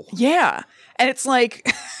Nicole. Yeah. And it's like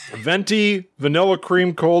venti vanilla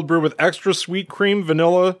cream cold brew with extra sweet cream,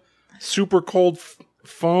 vanilla, super cold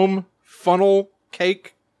foam, funnel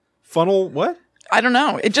cake, funnel what? I don't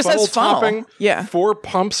know. It just says funnel. Topping, yeah. 4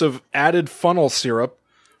 pumps of added funnel syrup,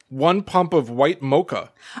 1 pump of white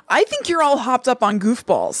mocha. I think you're all hopped up on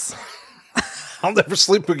goofballs. I'll never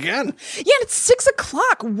sleep again. Yeah, and it's 6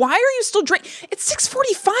 o'clock. Why are you still drinking? It's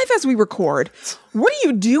 6:45 as we record. What are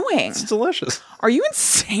you doing? It's delicious. Are you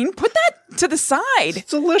insane? Put that to the side. It's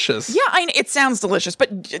delicious. Yeah, it sounds delicious, but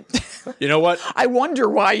you know what? I wonder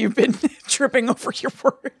why you've been tripping over your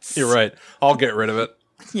words. You're right. I'll get rid of it.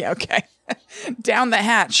 Yeah, okay. Down the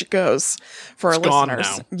hatch it goes for our listeners.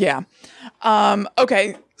 Gone now. Yeah.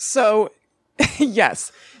 Okay, so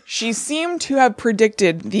yes. She seemed to have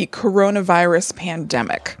predicted the coronavirus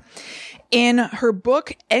pandemic. In her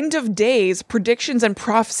book, End of Days, Predictions and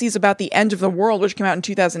Prophecies About the End of the World, which came out in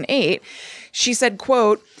 2008, she said,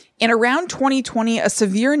 quote, in around 2020, a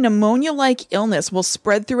severe pneumonia-like illness will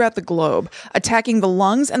spread throughout the globe, attacking the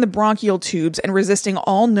lungs and the bronchial tubes and resisting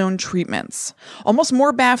all known treatments. Almost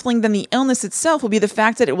more baffling than the illness itself will be the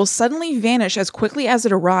fact that it will suddenly vanish as quickly as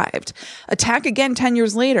it arrived, attack again 10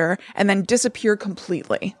 years later, and then disappear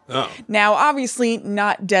completely. Oh. Now, obviously,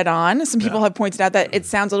 not dead on. Some people have pointed out that it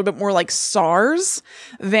sounds a little bit more like SARS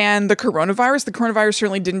than the coronavirus. The coronavirus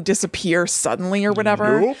certainly didn't disappear suddenly or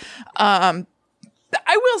whatever. Nope.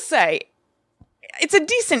 I will say, it's a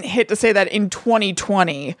decent hit to say that in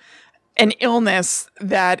 2020, an illness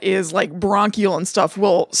that is like bronchial and stuff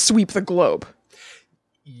will sweep the globe.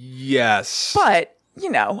 Yes. But, you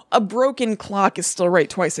know, a broken clock is still right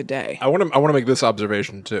twice a day. I want to make this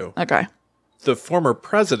observation too. Okay. The former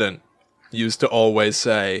president used to always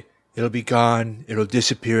say, it'll be gone, it'll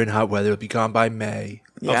disappear in hot weather, it'll be gone by May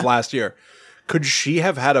of last year. Could she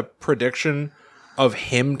have had a prediction of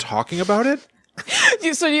him talking about it?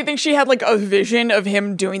 So do you think she had like a vision of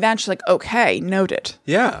him doing that? She's like, okay, noted.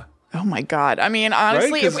 Yeah. Oh my God. I mean,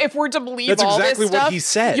 honestly, right? if we're to believe that's all exactly this stuff, what he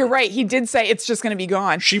said. You're right. He did say it's just going to be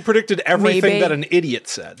gone. She predicted everything that an idiot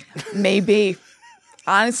said. Maybe.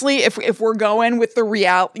 Honestly, if we're going with the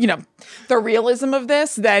realism of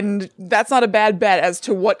this, then that's not a bad bet as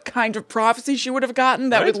to what kind of prophecy she would have gotten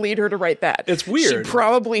that would lead her to write that. It's weird. She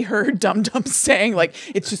probably heard Dum Dum saying like,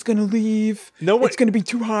 it's just going to leave. It's going to be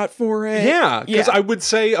too hot for it. Yeah, because I would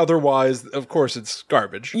say otherwise, of course, it's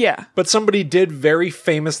garbage. Yeah. But somebody did very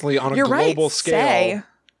famously on a global scale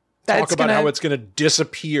talk about how it's going to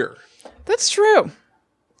disappear. That's true.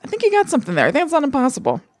 I think you got something there. I think it's not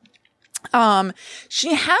impossible.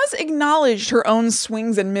 She has acknowledged her own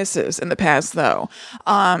swings and misses in the past, though.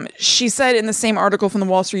 She said in the same article from the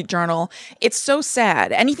Wall Street Journal, it's so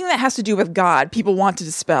sad. Anything that has to do with God, people want to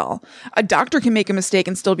dispel. A doctor can make a mistake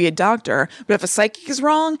and still be a doctor, but if a psychic is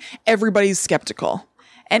wrong, everybody's skeptical.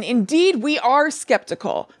 And indeed, we are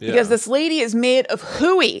skeptical because this lady is made of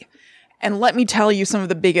hooey. And let me tell you some of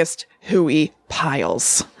the biggest hooey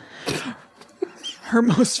piles. Her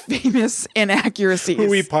most famous inaccuracies.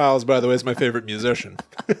 Huey Piles, by the way, is my favorite musician.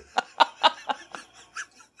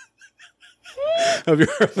 Have you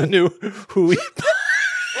heard the new Huey?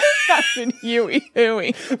 That's been Huey.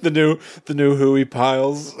 The new Huey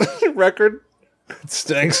Piles record. It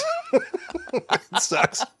stinks. It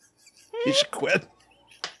sucks. You should quit.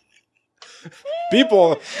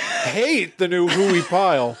 People hate the new Huey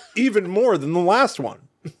Pile even more than the last one.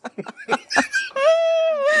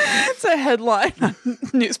 It's a headline on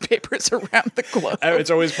newspapers around the globe. It's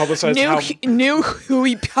always publicized new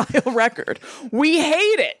Huey Pile record. We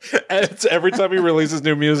hate it. And it's every time he releases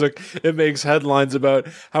new music, it makes headlines about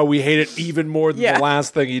how we hate it even more than the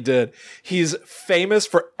last thing he did. He's famous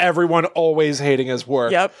for everyone always hating his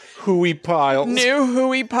work. Yep. Huey Piles. New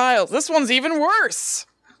Huey Piles. This one's even worse.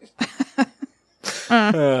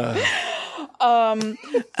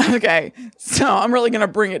 Okay, so I'm really gonna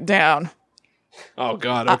bring it down. Oh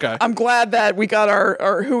God, okay. I'm glad that we got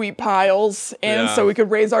our Huey Piles in so we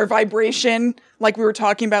could raise our vibration like we were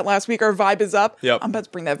talking about last week. Our vibe is up. Yep. I'm about to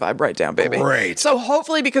bring that vibe right down, baby. Great. So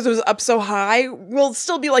hopefully because it was up so high, we'll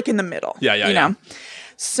still be like in the middle. Yeah. You know?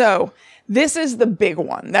 So this is the big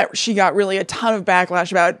one that she got really a ton of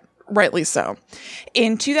backlash about. Rightly so.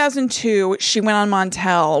 In 2002, she went on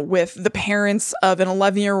Montel with the parents of an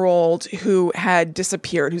 11-year-old who had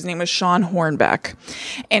disappeared, whose name was Sean Hornbeck.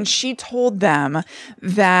 And she told them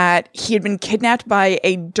that he had been kidnapped by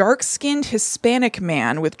a dark-skinned Hispanic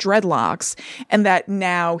man with dreadlocks and that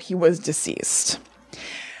now he was deceased.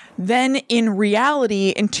 Then in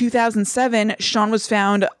reality, in 2007, Sean was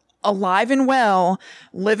found alive and well,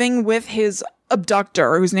 living with his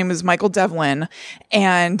abductor, whose name was Michael Devlin,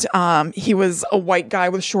 and he was a white guy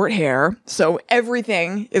with short hair. So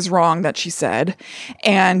everything is wrong that she said.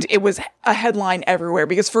 And it was a headline everywhere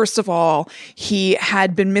because, first of all, he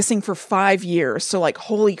had been missing for 5 years. So like,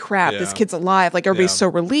 holy crap, this kid's alive. Like, everybody's so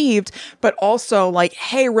relieved. But also like,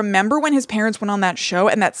 hey, remember when his parents went on that show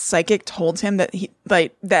and that psychic told him that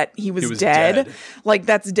like that he was dead. Like,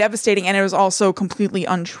 that's devastating. And it was also completely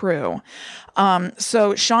untrue.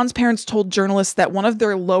 So Sean's parents told journalists that one of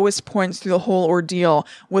their lowest points through the whole ordeal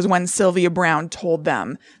was when Sylvia Brown told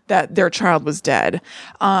them that their child was dead.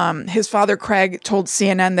 His father, Craig, told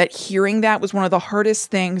CNN that hearing that was one of the hardest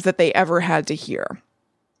things that they ever had to hear.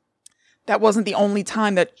 That wasn't the only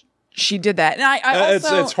time that she did that. And I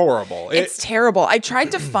also, it's horrible. It's terrible. I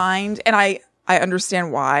tried to find, and I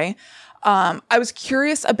understand why. I was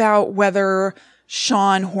curious about whether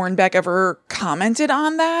Sean Hornbeck ever commented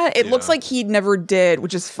on that. It looks like he never did,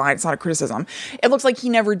 which is fine. It's not a criticism. It looks like he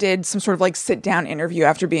never did some sort of like sit down interview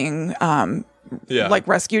after being like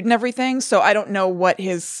rescued and everything. So I don't know what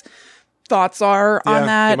his thoughts are on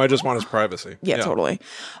that. He might just want his privacy. Yeah, totally.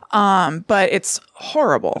 But it's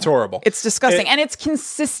horrible. It's horrible. It's disgusting. And it's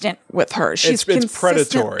consistent with her. She's it's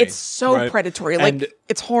predatory. It's so predatory. Like, and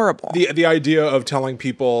it's horrible. The idea of telling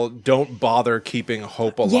people don't bother keeping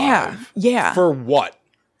hope alive. Yeah. For what?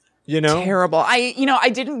 You know? Terrible. I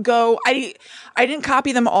didn't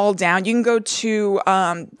copy them all down. You can go to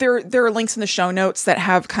there are links in the show notes that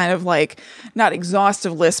have kind of like not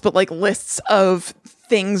exhaustive lists, but like lists of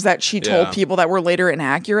things that she told people that were later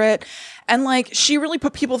inaccurate. And like, she really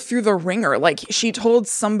put people through the ringer. Like, she told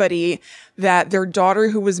somebody that their daughter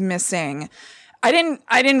who was missing, I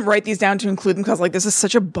didn't write these down to include them because like, this is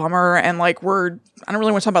such a bummer. And like, I don't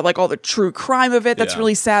really want to talk about like all the true crime of it. That's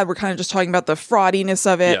really sad. We're kind of just talking about the fraudiness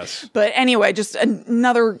of it. Yes. But anyway, just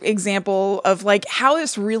another example of like how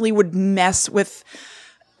this really would mess with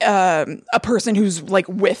a person who's like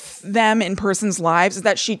with them in person's lives, is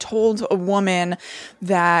that she told a woman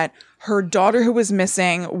that her daughter who was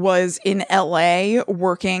missing was in LA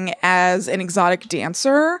working as an exotic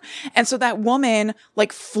dancer. And so that woman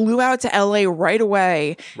like flew out to LA right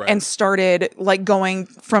away and started like going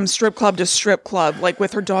from strip club to strip club, like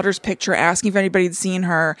with her daughter's picture, asking if anybody had seen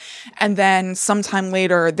her. And then sometime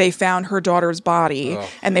later they found her daughter's body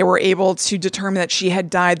and they were able to determine that she had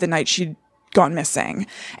died the night she'd gone missing.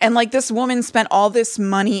 And like, this woman spent all this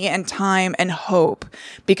money and time and hope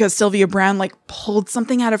because Sylvia Brown like pulled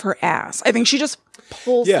something out of her ass. I think she just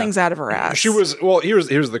pulls things out of her ass. She was, well,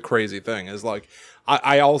 here's the crazy thing is like,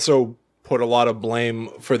 I also put a lot of blame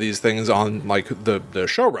for these things on like the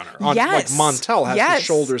showrunner. Like Montel has to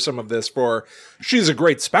shoulder some of this for, she's a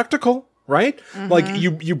great spectacle. Right? Like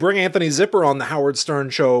you bring Anthony Zipper on the Howard Stern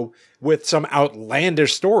show with some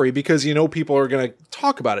outlandish story because you know people are going to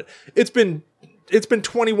talk about it. It's been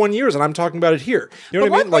 21 years and I'm talking about it here. You know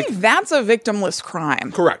what I mean? Like, that's a victimless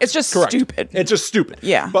crime. Correct. It's just stupid. It's just stupid.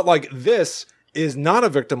 Yeah. But like, this is not a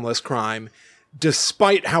victimless crime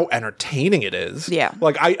despite how entertaining it is. Yeah.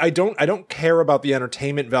 Like, I don't care about the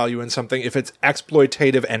entertainment value in something if it's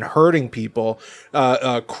exploitative and hurting people,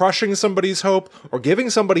 crushing somebody's hope or giving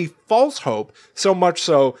somebody false hope, so much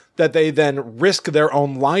so that they then risk their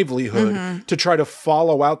own livelihood to try to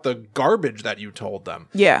follow out the garbage that you told them.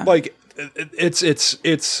 Yeah. Like, it's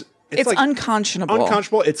like unconscionable.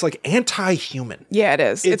 Unconscionable. It's like anti-human. Yeah, it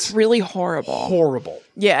is. It's really horrible. Horrible.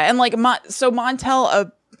 Yeah, and like so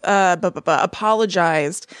Montel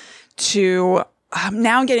apologized to.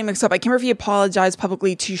 Now I'm getting mixed up. I can't remember if he apologized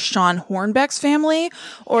publicly to Sean Hornbeck's family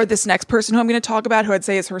or this next person who I'm going to talk about, who I'd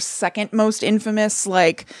say is her second most infamous,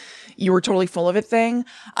 like, you were totally full of it thing.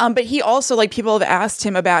 But he also, like, people have asked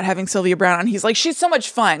him about having Sylvia Brown on. He's like, she's so much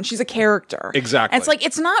fun. She's a character. Exactly. And it's like,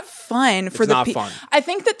 it's not fun for the people. I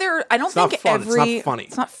think that I don't think it's not funny.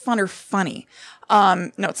 It's not fun or funny.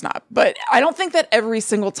 No, it's not. But I don't think that every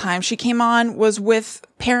single time she came on was with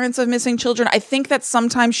parents of missing children. I think that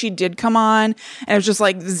sometimes she did come on and it was just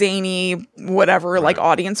like zany, whatever, like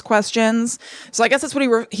audience questions. So I guess that's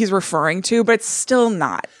what he's referring to, but it's still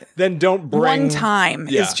not. Then don't bring... One time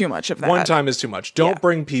is too much of that. One time is too much. Don't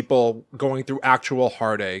bring people going through actual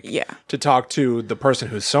heartache to talk to the person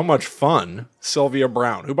who's so much fun, Sylvia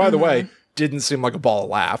Brown, who, by the way, didn't seem like a ball of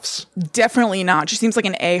laughs. Definitely not. She seems like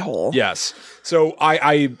an a-hole. Yes. So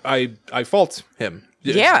I fault him.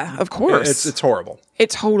 Yeah, of course. It's horrible. It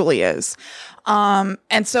totally is.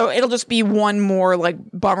 And so it'll just be one more like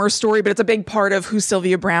bummer story, but it's a big part of who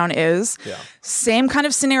Sylvia Brown is. Yeah. Same kind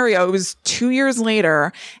of scenario. It was 2 years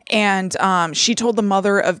later, and she told the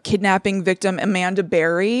mother of kidnapping victim Amanda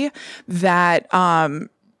Berry that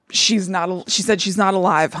she said she's not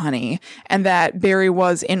alive, honey, and that Barry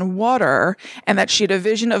was in water, and that she had a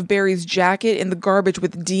vision of Barry's jacket in the garbage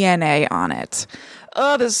with DNA on it.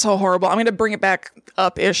 Oh, this is so horrible. I'm going to bring it back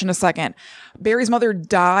up-ish in a second. Barry's mother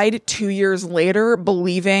died 2 years later,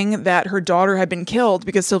 believing that her daughter had been killed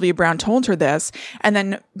because Sylvia Brown told her this. And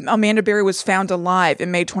then Amanda Berry was found alive in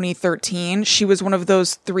May 2013. She was one of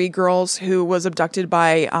those 3 girls who was abducted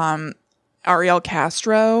by Ariel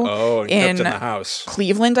Castro Oh, and kept in the house.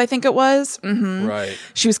 Cleveland, I think it was. Mm-hmm. Right.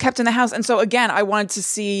 She was kept in the house. And so again, I wanted to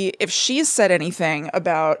see if she's said anything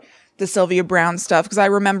about the Sylvia Brown stuff, because I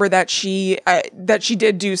remember that she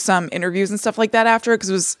did do some interviews and stuff like that after, because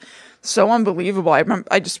it was so unbelievable.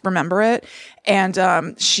 I just remember it.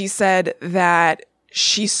 And she said that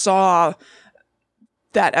she saw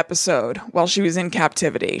that episode while she was in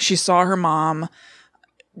captivity. She saw her mom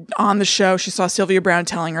on the show. She saw Sylvia Brown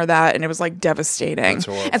telling her that, and it was like devastating. That's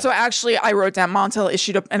horrible. And so actually I wrote down Montel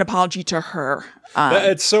issued an apology to her.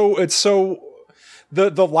 It's so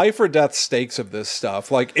the life or death stakes of this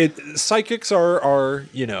stuff. Like psychics are,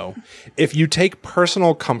 you know, if you take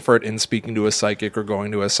personal comfort in speaking to a psychic or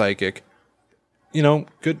going to a psychic, you know,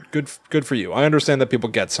 good for you. I understand that people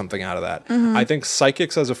get something out of that. Mm-hmm. I think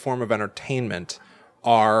psychics as a form of entertainment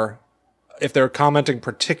are, if they're commenting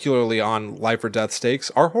particularly on life or death stakes,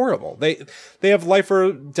 are horrible. They have life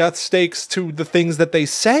or death stakes to the things that they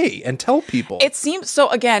say and tell people. It seems so.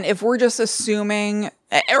 Again, if we're just assuming,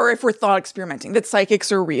 or if we're thought experimenting, that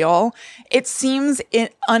psychics are real, it seems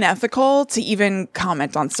unethical to even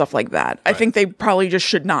comment on stuff like that. Right. I think they probably just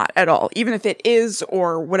should not at all, even if it is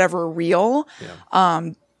or whatever real. Yeah.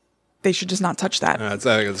 They should just not touch that. I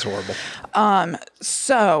think it's horrible.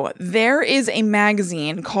 So there is a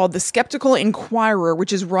magazine called The Skeptical Inquirer,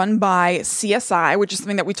 which is run by CSI, which is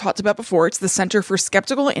something that we talked about before. It's the Center for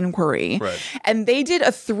Skeptical Inquiry. Right. And they did a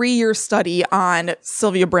 3-year study on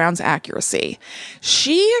Sylvia Brown's accuracy.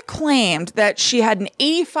 She claimed that she had an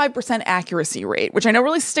 85% accuracy rate, which I know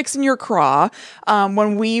really sticks in your craw.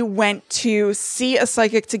 When we went to see a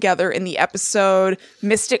psychic together in the episode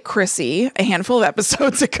Mystic Chrissy, a handful of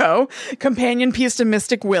episodes ago, companion piece to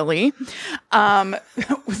Mystic Willie.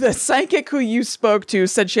 The psychic who you spoke to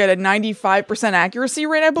said she had a 95% accuracy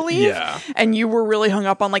rate, I believe. Yeah. And you were really hung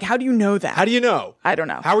up on, like, how do you know that? How do you know? I don't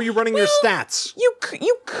know. How are you running your stats? You could,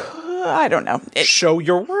 I don't know. Show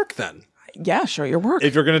your work then. Yeah, show your work.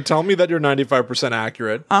 If you're going to tell me that you're 95%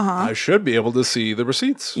 accurate, I should be able to see the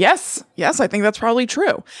receipts. Yes, I think that's probably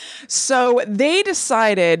true. So they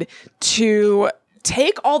decided to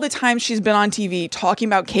take all the time she's been on TV talking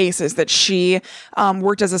about cases that she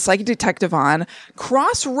worked as a psychic detective on,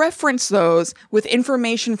 cross-reference those with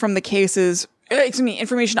information from the cases,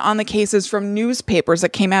 information on the cases from newspapers that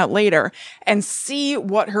came out later, and see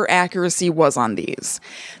what her accuracy was on these.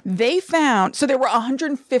 They found, so there were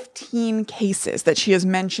 115 cases that she has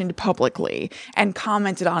mentioned publicly and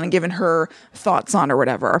commented on and given her thoughts on or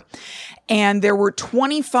whatever. And there were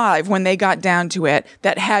 25 when they got down to it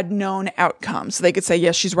that had known outcomes. So they could say,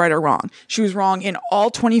 yes, she's right or wrong. She was wrong in all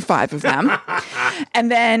 25 of them. And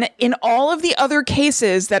then in all of the other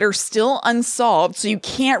cases that are still unsolved, so you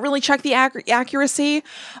can't really check the accuracy,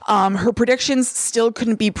 her predictions still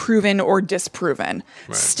couldn't be proven or disproven.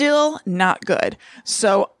 Right. Still not good.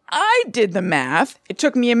 So I did the math. It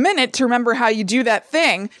took me a minute to remember how you do that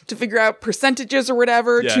thing to figure out percentages or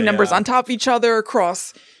whatever, two numbers on top of each other,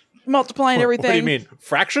 cross multiplying everything. What do you mean?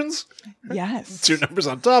 Fractions? Yes. Two numbers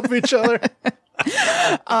on top of each other?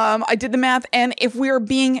 I did the math, and if we are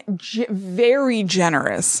being very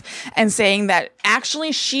generous and saying that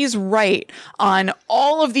actually she's right on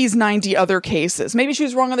all of these 90 other cases, maybe she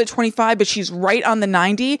was wrong on the 25, but she's right on the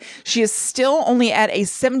 90, she is still only at a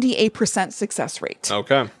 78% success rate.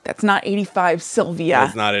 Okay. That's not 85, Sylvia.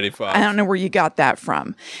 That's not 85. I don't know where you got that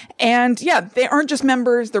from. And yeah, they aren't just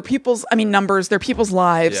numbers, they're people's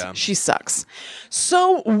lives. Yeah. She sucks.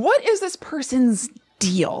 So what is this person's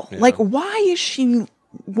deal? Yeah. Like, why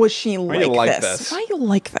was she like this? Why you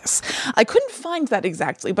like this? I couldn't find that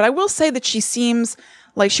exactly, but I will say that she seems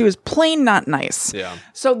like she was plain not nice. Yeah.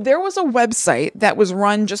 So there was a website that was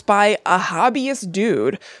run just by a hobbyist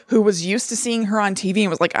dude who was used to seeing her on TV and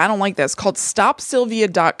was like, I don't like this, called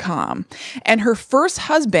StopSylvia.com. And her first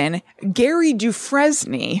husband, Gary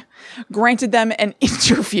Dufresne, granted them an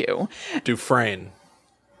interview. Dufresne.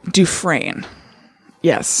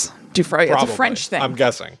 Yes. Dufresne. It's a French thing. I'm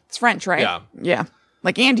guessing. It's French, right? Yeah. Yeah.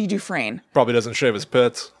 Like Andy Dufresne. Probably doesn't shave his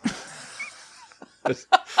pits.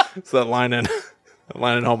 It's that line in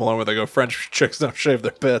Home Alone where they go, French chicks don't shave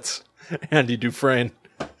their pits. Andy Dufresne.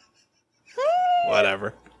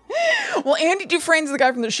 Whatever. Well, Andy Dufresne's the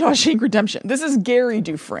guy from the Shawshank Redemption. This is Gary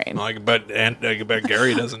Dufresne. I bet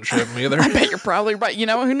Gary doesn't shave him either. I bet you're probably right. You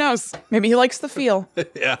know, who knows? Maybe he likes the feel.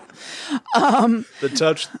 Yeah. The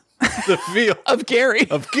touch, the feel. Of Gary.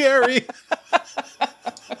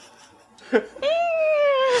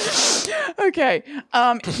 Okay.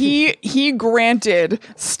 He granted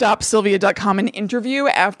StopSylvia.com an interview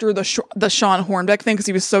after the Sean Hornbeck thing because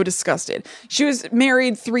he was so disgusted. She was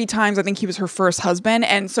married 3 times. I think he was her first husband.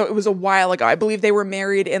 And so it was a while ago. I believe they were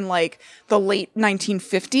married in like the late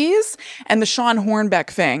 1950s. And the Sean Hornbeck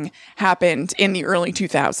thing happened in the early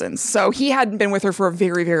 2000s. So he hadn't been with her for a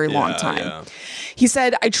very, very long time. Yeah. He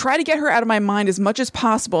said, I try to get her out of my mind as much as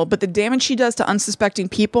possible, but the damage she does to unsuspecting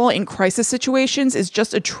people in crisis situations is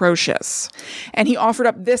just atrocious. And he offered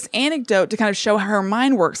up this anecdote to kind of show how her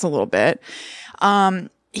mind works a little bit.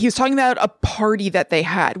 He was talking about a party that they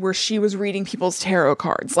had where she was reading people's tarot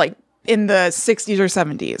cards, like in the 60s or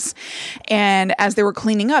 70s. And as they were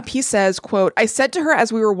cleaning up, he says, quote, I said to her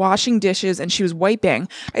as we were washing dishes and she was wiping,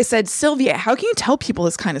 I said, Sylvia, how can you tell people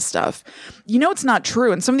this kind of stuff? You know, it's not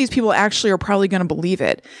true. And some of these people actually are probably going to believe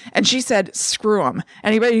it. And she said, screw them.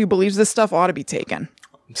 Anybody who believes this stuff ought to be taken.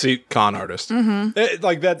 See, con artist.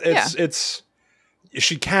 Like that. It's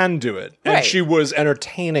she can do it. And she was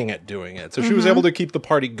entertaining at doing it. So she was able to keep the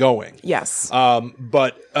party going. Yes.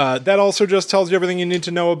 But that also just tells you everything you need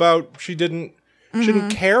to know about. She didn't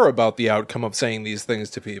care about the outcome of saying these things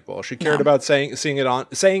to people. She cared about saying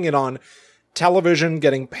it on television,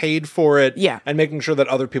 getting paid for it, and making sure that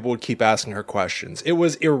other people would keep asking her questions. It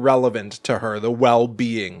was irrelevant to her, the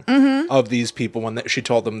well-being of these people when she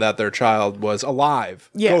told them that their child was alive.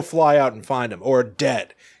 Yeah. Go fly out and find him. Or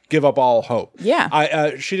dead. Give up all hope.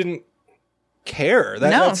 Yeah. She didn't care.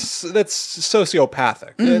 That's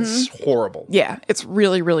sociopathic. It's horrible. Yeah, it's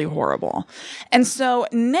really, really horrible. And so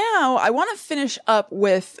now I want to finish up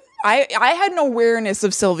with... I had an awareness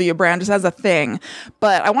of Sylvia Browne just as a thing,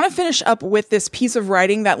 but I want to finish up with this piece of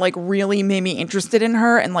writing that like really made me interested in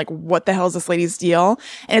her and like what the hell is this lady's deal?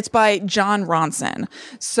 And it's by John Ronson.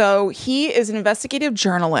 So he is an investigative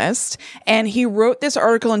journalist and he wrote this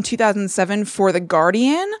article in 2007 for The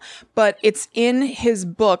Guardian, but it's in his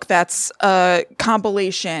book that's a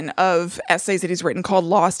compilation of essays that he's written called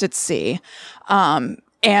Lost at Sea.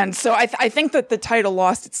 And so I think that the title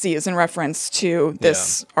Lost at Sea is in reference to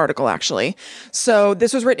this article, actually. So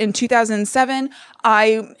this was written in 2007.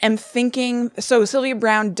 I am thinking, so Sylvia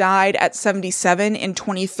Browne died at 77 in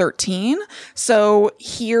 2013. So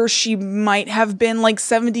here she might have been like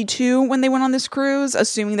 72 when they went on this cruise,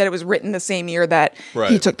 assuming that it was written the same year that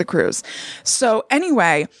he took the cruise. So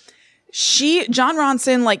anyway... John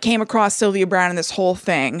Ronson like came across Sylvia Browne in this whole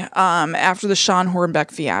thing, after the Sean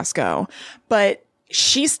Hornbeck fiasco, but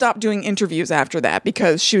she stopped doing interviews after that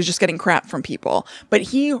because she was just getting crap from people. But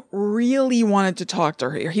he really wanted to talk to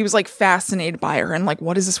her. He was like fascinated by her and like,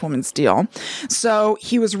 what is this woman's deal? So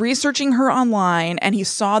he was researching her online and he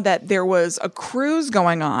saw that there was a cruise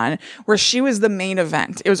going on where she was the main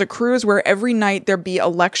event. It was a cruise where every night there'd be a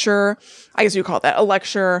lecture, I guess you call it that, a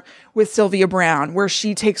lecture with Sylvia Browne where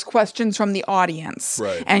she takes questions from the audience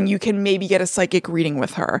and you can maybe get a psychic reading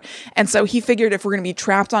with her. And so he figured if we're going to be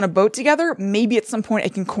trapped on a boat together, maybe at some point I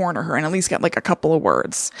can corner her and at least get like a couple of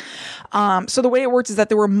words. So the way it worked is that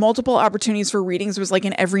there were multiple opportunities for readings. It was like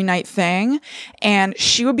an every night thing. And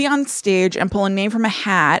she would be on stage and pull a name from a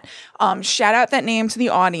hat, shout out that name to the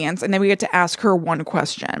audience, and then we get to ask her one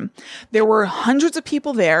question. There were hundreds of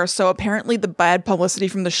people there, so apparently the bad publicity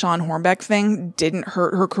from the Sean Hornbeck thing didn't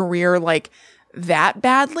hurt her career like that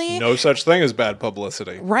badly. No such thing as bad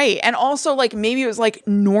publicity. Right. And also like maybe it was like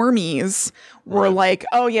normies were like,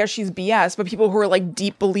 oh yeah, she's BS. But people who are like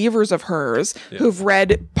deep believers of hers who've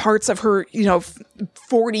read parts of her,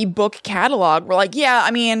 40 book catalog were like, yeah,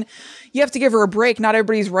 I mean, you have to give her a break. Not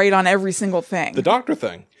everybody's right on every single thing. The doctor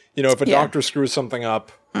thing. If a doctor screws something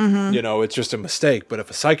up, it's just a mistake. But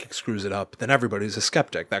if a psychic screws it up, then everybody's a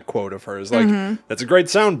skeptic. That quote of hers, like, that's a great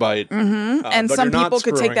soundbite. And some people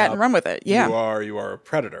could take that and run with it. Yeah. You are a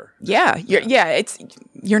predator. Yeah. It's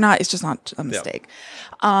just not a mistake.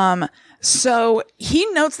 So he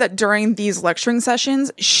notes that during these lecturing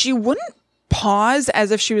sessions, she wouldn't pause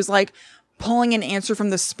as if she was like, pulling an answer from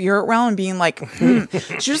the spirit realm and being like,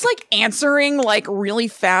 She was like answering like really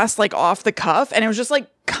fast, like off the cuff. And it was just like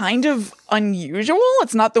kind of unusual.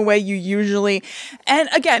 It's not the way you usually, and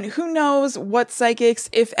again, who knows what psychics,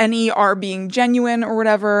 if any, are being genuine or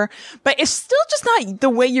whatever, but it's still just not the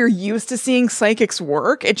way you're used to seeing psychics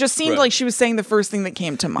work. It just seemed like she was saying the first thing that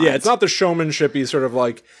came to mind. Yeah, it's not the showmanshipy sort of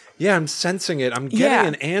like, yeah, I'm sensing it. I'm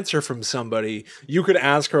getting an answer from somebody. You could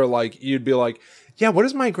ask her like, you'd be like, yeah, what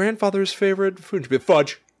is my grandfather's favorite food?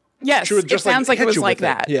 Fudge. Yes, She would just, it sounds like it hit was you like with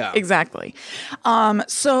it. that. Yeah. Exactly.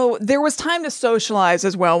 So there was time to socialize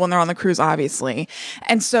as well when they're on the cruise, obviously.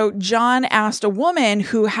 And so John asked a woman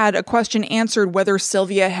who had a question answered whether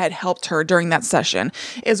Sylvia had helped her during that session.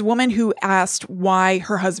 Is a woman who asked why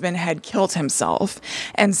her husband had killed himself.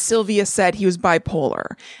 And Sylvia said he was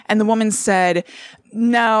bipolar. And the woman said,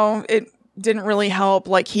 no, it didn't really help.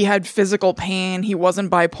 Like, he had physical pain. He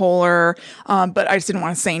wasn't bipolar. But I just didn't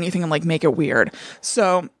want to say anything and like make it weird.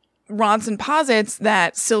 So Ronson posits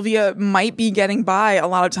that Sylvia might be getting by a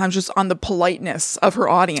lot of times just on the politeness of her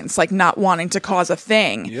audience, like not wanting to cause a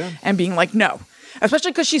thing and being like, no.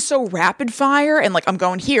 Especially because she's so rapid fire and like, I'm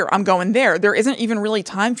going here, I'm going there. There isn't even really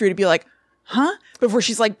time for you to be like, huh? Before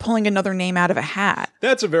she's like pulling another name out of a hat.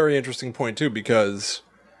 That's a very interesting point too, because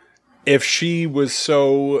if she was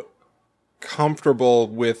so comfortable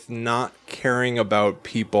with not caring about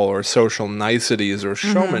people or social niceties or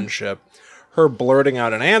showmanship, her blurting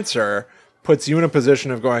out an answer puts you in a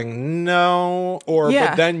position of going, no, or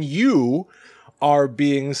but then you are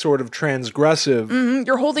being sort of transgressive.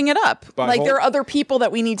 You're holding it up. Like, there are other people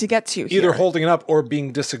that we need to get to here. Either holding it up or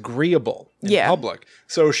being disagreeable in public.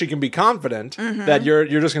 So she can be confident that you're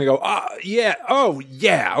just going to go,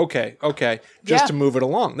 okay, just to move it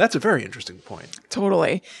along. That's a very interesting point.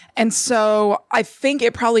 Totally. And so I think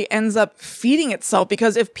it probably ends up feeding itself,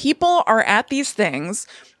 because if people are at these things,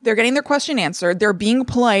 they're getting their question answered, they're being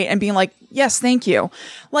polite and being like, yes, thank you.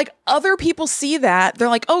 Like, other people see that. They're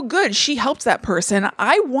like, oh, good, she helped that person.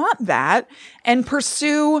 I want that, and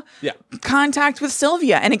pursue contact with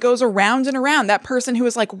Sylvia. And it goes around and around. That person who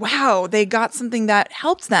is like, wow, they got something that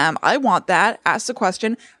helped them. I want that. Ask the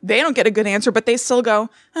question. They don't get a good answer, but they still go,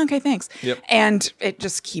 okay, thanks. And it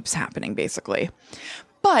just keeps happening, basically.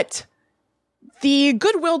 But the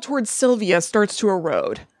goodwill towards Sylvia starts to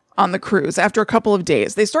erode on the cruise after a couple of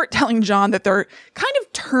days. They start telling John that they're kind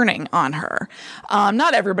of turning on her.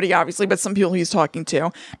 Not everybody, obviously, but some people he's talking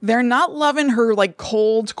to. They're not loving her like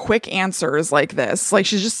cold, quick answers like this. Like,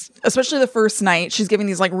 she's just, especially the first night, she's giving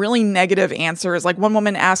these like really negative answers. Like, one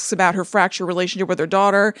woman asks about her fractured relationship with her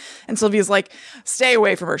daughter, and Sylvia's like, stay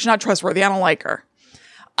away from her. She's not trustworthy. I don't like her.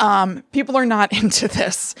 People are not into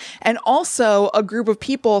this. And also, a group of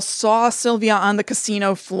people saw Sylvia on the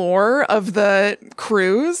casino floor of the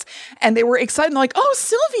cruise, and they were excited. They're like, oh,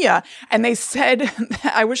 Sylvia. And they said,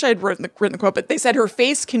 I wish I had written the quote, but they said her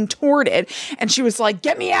face contorted, and she was like,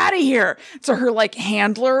 get me out of here. So her like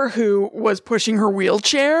handler who was pushing her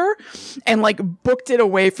wheelchair and like booked it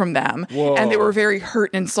away from them. Whoa. And they were very hurt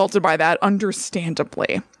and insulted by that,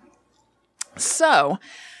 understandably. So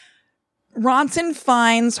Ronson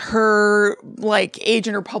finds her like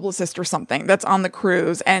agent or publicist or something that's on the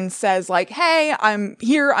cruise and says like, hey, I'm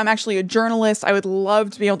here. I'm actually a journalist. I would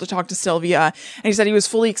love to be able to talk to Sylvia. And he said he was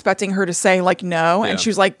fully expecting her to say like no. And she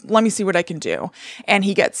was like, let me see what I can do. And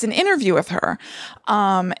he gets an interview with her.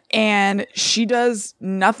 And she does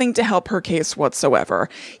nothing to help her case whatsoever.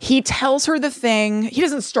 He tells her the thing. He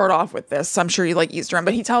doesn't start off with this. I'm sure you like Easter egg,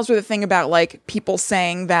 but he tells her the thing about like people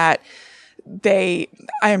saying that I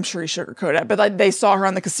am sure he sugarcoated it, but like, they saw her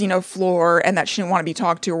on the casino floor and that she didn't want to be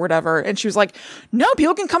talked to or whatever. And she was like, no,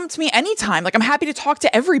 people can come to me anytime. Like, I'm happy to talk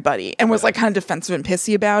to everybody, and was like kind of defensive and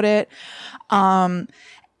pissy about it.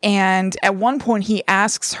 And at one point he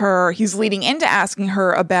asks her, he's leading into asking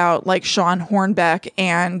her about like Sean Hornbeck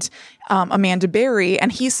and Amanda Berry.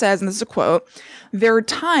 And he says, and this is a quote, there are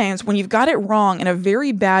times when you've got it wrong in a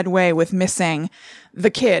very bad way with missing the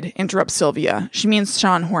kid, interrupts Sylvia. She means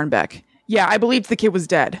Sean Hornbeck. Yeah, I believed the kid was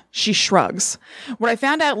dead. She shrugs. What I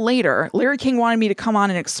found out later, Larry King wanted me to come on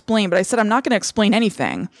and explain, but I said I'm not going to explain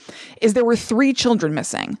anything, is there were 3 children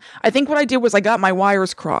missing. I think what I did was I got my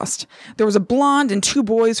wires crossed. There was a blonde and 2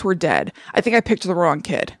 boys who were dead. I think I picked the wrong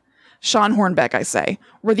kid. Sean Hornbeck, I say.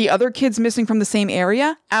 Were the other kids missing from the same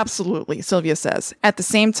area? Absolutely, Sylvia says. At the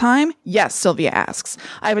same time? Yes, Sylvia asks.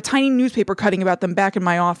 I have a tiny newspaper cutting about them back in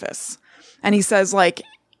my office. And he says, like,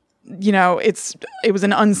 you know, it was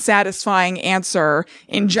an unsatisfying answer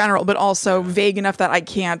in general, but also vague enough that I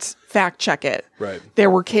can't fact check it. Right.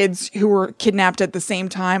 There were kids who were kidnapped at the same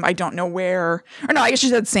time. I don't know where. Or no, I guess she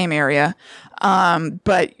said same area.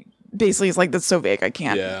 But basically it's like, that's so vague, I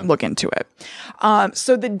can't look into it.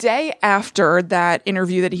 So the day after that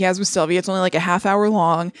interview that he has with Sylvia, it's only like a half hour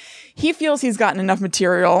long. He feels he's gotten enough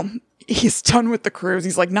material. He's done with the cruise.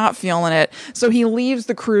 He's like not feeling it. So he leaves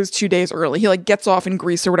the cruise 2 days early. He like gets off in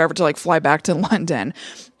Greece or whatever to like fly back to London.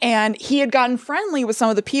 And he had gotten friendly with some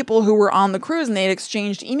of the people who were on the cruise, and they had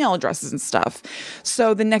exchanged email addresses and stuff.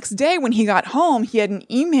 So the next day when he got home, he had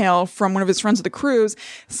an email from one of his friends of the cruise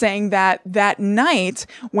saying that night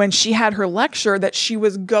when she had her lecture, that she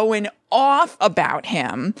was going off about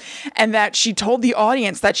him, and that she told the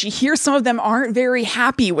audience that she hears some of them aren't very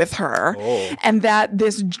happy with her, and that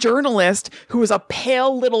this journalist, who was a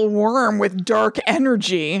pale little worm with dark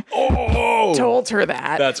energy, told her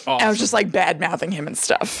that. That's awesome. And I was just like bad-mouthing him and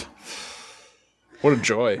stuff. What a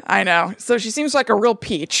joy. I know. So she seems like a real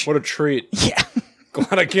peach. What a treat. Yeah.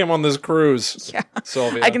 Glad I came on this cruise. Yeah.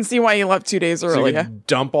 Sylvia. I can see why you left 2 days So you earlier. could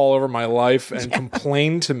dump all over my life and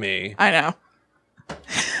complain to me. I know.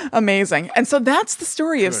 Amazing. And so that's the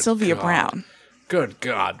story of Good Sylvia God. Brown. Good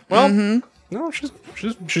God. Well, no,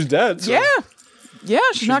 she's dead. So Yeah,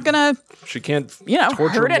 she's not gonna, she can't, torture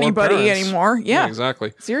hurt more anybody parents. anymore. Yeah,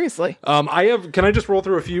 exactly. Seriously. Can I just roll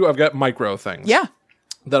through a few? I've got micro things. Yeah.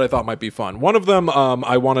 That I thought might be fun. One of them,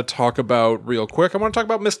 I want to talk about real quick. I want to talk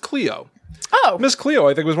about Miss Cleo. Oh, Miss Cleo,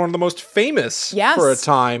 I think, was one of the most famous for a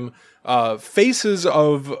time faces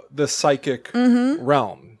of the psychic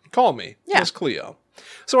realm. Call me Miss Cleo.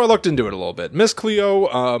 So I looked into it a little bit. Miss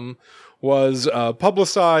Cleo was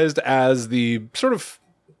publicized as the sort of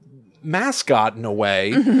mascot, in a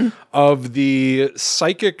way, of the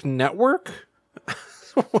Psychic Network.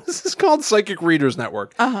 What is this called? Psychic Readers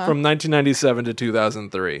Network from 1997 to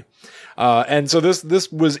 2003. And so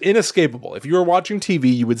this was inescapable. If you were watching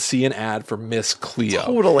TV, you would see an ad for Miss Cleo.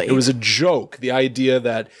 Totally. It was a joke. The idea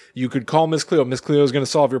that you could call Miss Cleo. Miss Cleo is going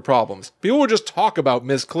to solve your problems. People would just talk about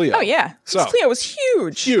Miss Cleo. Oh, yeah. So, Miss Cleo was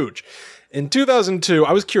huge. Huge. In 2002,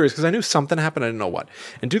 I was curious because I knew something happened. I didn't know what.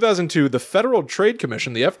 In 2002, the Federal Trade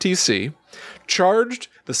Commission, the FTC, charged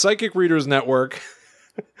the Psychic Readers Network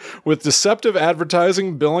with deceptive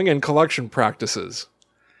advertising, billing, and collection practices.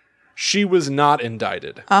 She was not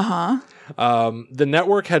indicted. The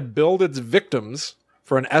network had billed its victims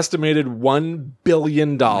for an estimated $1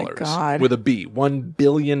 billion. God. With a B. $1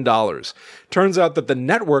 billion. Turns out that the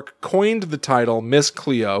network coined the title Miss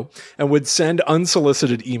Cleo and would send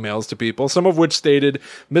unsolicited emails to people, some of which stated,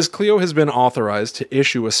 Miss Cleo has been authorized to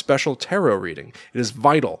issue a special tarot reading. It is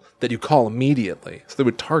vital that you call immediately. So they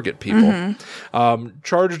would target people.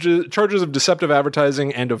 Charges of deceptive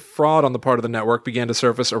advertising and of fraud on the part of the network began to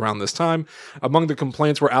surface around this time. Among the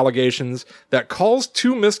complaints were allegations that calls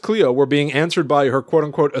to Miss Cleo were being answered by her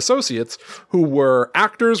quote-unquote associates, who were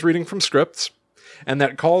actors reading from scripts, and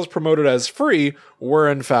that calls promoted as free were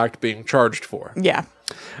in fact being charged for. Yeah.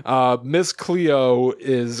 Miss Cleo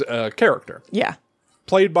is a character. Yeah.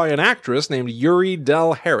 Played by an actress named Yuri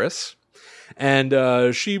Del Harris,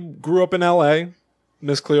 and she grew up in L.A.,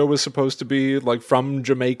 Miss Cleo was supposed to be like from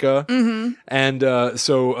Jamaica. And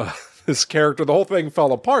so this character, the whole thing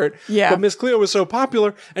fell apart. Yeah. But Miss Cleo was so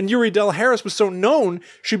popular and Yuri Del Harris was so known,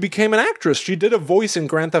 she became an actress. She did a voice in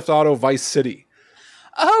Grand Theft Auto Vice City.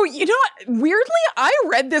 Oh, you know what? Weirdly, I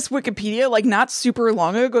read this Wikipedia like not super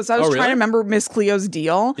long ago because I was trying to remember Miss Cleo's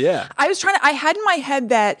deal. Yeah. I had in my head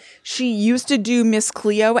that she used to do Miss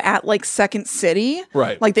Cleo at like Second City.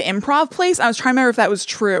 Right. Like the improv place. I was trying to remember if that was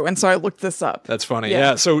true. And so I looked this up. That's funny.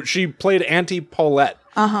 Yeah. So she played Auntie Paulette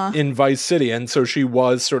in Vice City. And so she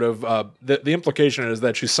was sort of, the implication is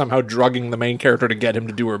that she's somehow drugging the main character to get him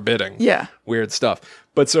to do her bidding. Yeah. Weird stuff.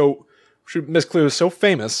 But so Miss Cleo is so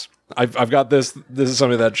famous. I've got this. This is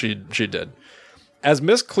something that she did. As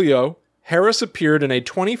Miss Cleo, Harris appeared in a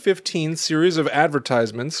 2015 series of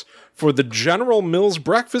advertisements for the General Mills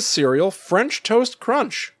breakfast cereal French Toast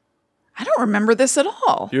Crunch. I don't remember this at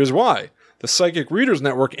all. Here's why. The Psychic Readers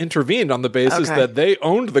Network intervened on the basis that they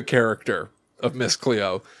owned the character of Miss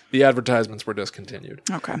Cleo. The advertisements were discontinued.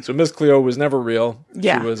 Okay. So Miss Cleo was never real.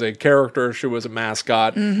 Yeah. She was a character. She was a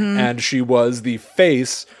mascot. And she was the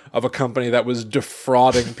face of a company that was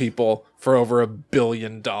defrauding people for over $1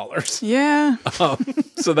 billion. Yeah.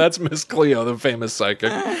 So that's Miss Cleo, the famous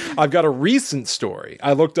psychic. I've got a recent story.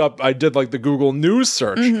 I did like the Google News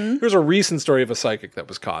search. Here's a recent story of a psychic that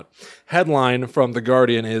was caught. Headline from The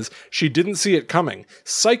Guardian is, she didn't see it coming.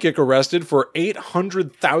 Psychic arrested for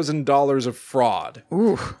 $800,000 of fraud.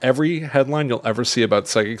 Ooh. Every headline you'll ever see about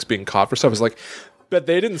psychics being caught for stuff is like, bet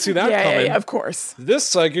they didn't see that coming. Yeah, of course. This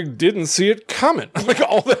psychic didn't see it coming. Like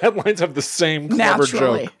all the headlines have the same clever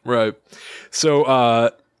Naturally. joke. Right.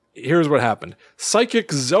 So here's what happened.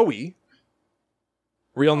 Psychic Zoe,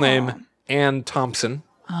 real name Ann Thompson,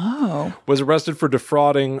 was arrested for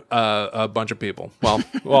defrauding a bunch of people. Well,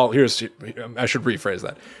 I should rephrase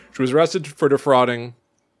that. She was arrested for defrauding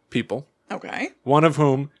people. Okay. One of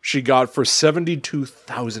whom she got for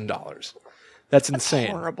 $72,000. That's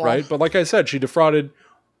insane, horrible. right? But like I said, she defrauded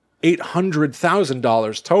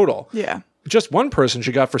 $800,000 total. Yeah. Just one person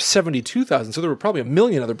she got for $72,000. So there were probably a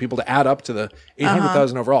million other people to add up to the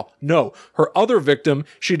 $800,000 overall. No, her other victim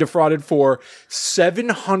she defrauded for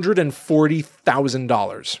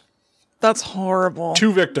 $740,000. That's horrible.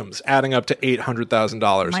 2 victims adding up to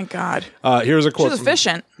 $800,000. My God. Here's a quote. She was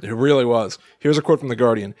efficient. It really was. Here's a quote from The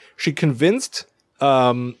Guardian. She convinced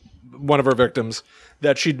one of her victims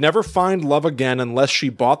that she'd never find love again unless she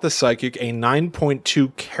bought the psychic a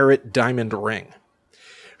 9.2 carat diamond ring.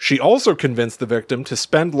 She also convinced the victim to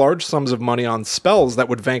spend large sums of money on spells that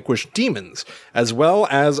would vanquish demons, as well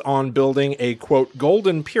as on building a, quote,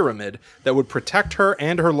 golden pyramid that would protect her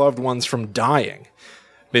and her loved ones from dying.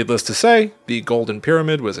 Needless to say, the golden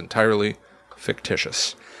pyramid was entirely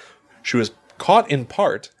fictitious. She was caught in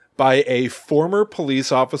part by a former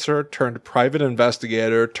police officer turned private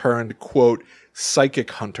investigator turned, quote, psychic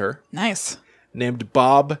hunter. Nice. Named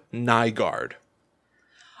Bob Nygaard.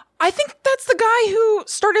 I think that's the guy who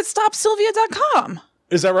started StopSylvia.com.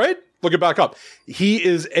 Is that right? Look it back up. He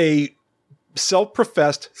is a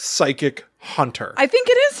self-professed psychic hunter. I think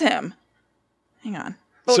it is him. Hang on.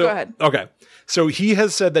 Oh, go ahead. Okay. So he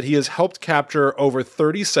has said that he has helped capture over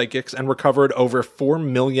 30 psychics and recovered over $4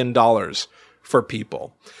 million for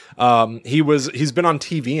people. He's been on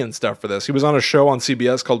TV and stuff for this. He was on a show on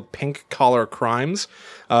CBS called Pink Collar Crimes.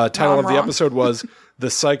 Title of the episode was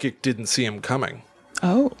 "The Psychic Didn't See Him Coming."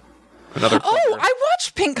 Oh. I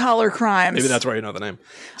watched Pink Collar Crimes. Maybe that's why you know the name.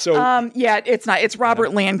 So, yeah, it's not. It's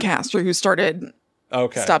Robert Lancaster who started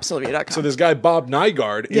StopSylvia.com. So this guy Bob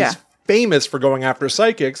Nygaard is famous for going after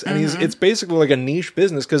psychics, and it's basically like a niche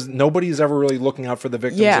business because nobody's ever really looking out for the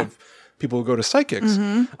victims of people who go to psychics.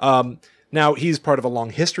 Now, he's part of a long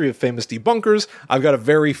history of famous debunkers. I've got a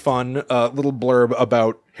very fun little blurb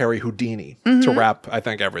about Harry Houdini to wrap, I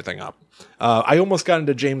think, everything up. I almost got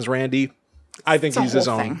into James Randi. I think he's his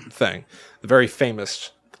own thing. The very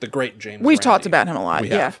famous, the great James Randi. We've talked about him a lot,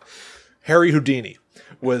 Harry Houdini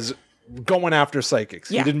was going after psychics.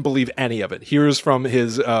 He didn't believe any of it. Here's from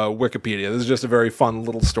his Wikipedia. This is just a very fun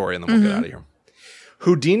little story, and then we'll get out of here.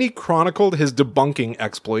 Houdini chronicled his debunking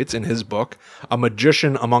exploits in his book, A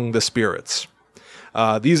Magician Among the Spirits.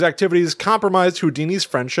 These activities compromised Houdini's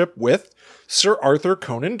friendship with Sir Arthur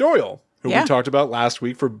Conan Doyle, who we talked about last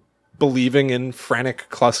week for believing in Frantic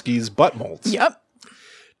Kluski's butt molds. Yep.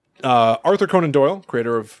 Arthur Conan Doyle,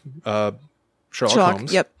 creator of Sherlock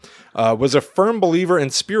Holmes, was a firm believer in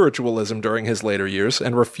spiritualism during his later years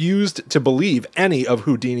and refused to believe any of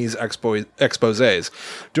Houdini's exposés.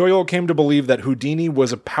 Doyle came to believe that Houdini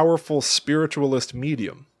was a powerful spiritualist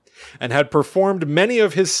medium and had performed many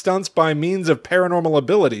of his stunts by means of paranormal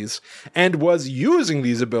abilities and was using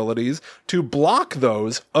these abilities to block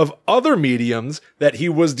those of other mediums that he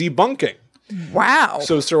was debunking. Wow.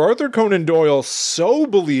 So Sir Arthur Conan Doyle so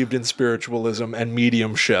believed in spiritualism and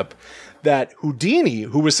mediumship that Houdini,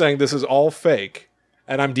 who was saying this is all fake,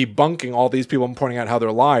 and I'm debunking all these people and pointing out how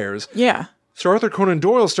they're liars. Yeah. Sir Arthur Conan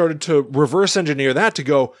Doyle started to reverse engineer that to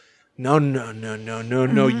go, no,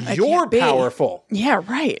 you're powerful. Yeah,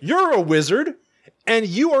 right. You're a wizard, and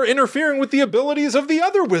you are interfering with the abilities of the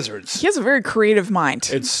other wizards. He has a very creative mind.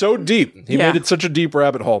 It's so deep. He made it such a deep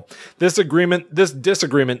rabbit hole. This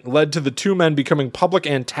disagreement led to the two men becoming public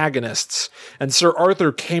antagonists, and Sir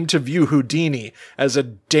Arthur came to view Houdini as a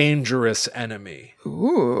dangerous enemy.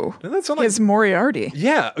 Ooh. Doesn't that sound like his Moriarty.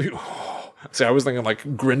 Yeah. See, I was thinking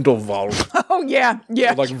like Grindelwald. Oh, yeah.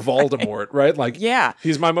 Yeah. Like Voldemort, right? Like,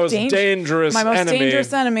 he's my most dangerous enemy. My most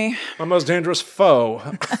dangerous enemy. My most dangerous foe.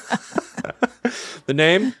 The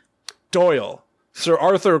name? Doyle. Sir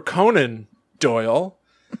Arthur Conan Doyle.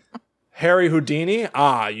 Harry Houdini?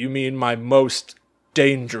 Ah, you mean my most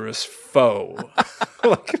dangerous foe.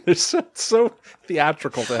 Like, it's so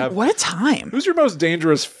theatrical to have. What a time. Who's your most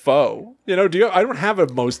dangerous foe? You know, I don't have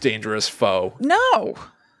a most dangerous foe. No.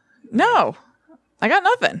 I got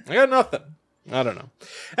nothing. I don't know.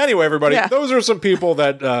 Anyway, everybody, those are some people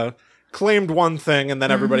that claimed one thing and then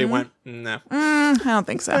everybody went, nah. I don't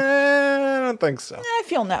think so. I don't think so. I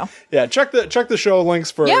feel no. Yeah, check the show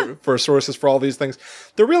links for sources for all these things.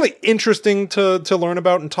 They're really interesting to learn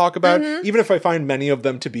about and talk about, even if I find many of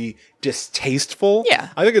them to be distasteful.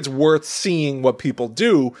 Yeah. I think it's worth seeing what people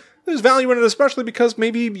do. There's value in it, especially because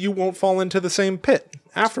maybe you won't fall into the same pit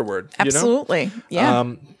afterward. Absolutely. You know?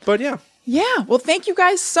 Yeah. But yeah. Yeah. Well, thank you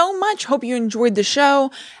guys so much. Hope you enjoyed the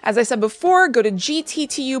show. As I said before, go to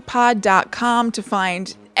gttupod.com to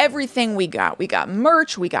find everything we got. We got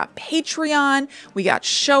merch, we got Patreon, we got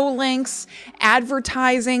show links,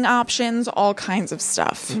 advertising options, all kinds of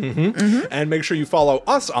stuff. And make sure you follow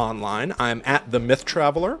us online. I'm at The Myth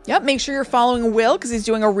Traveler. Yep, make sure you're following Will because he's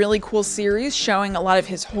doing a really cool series showing a lot of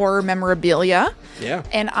his horror memorabilia. Yeah.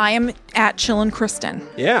 And I am at Chillin' Kristen.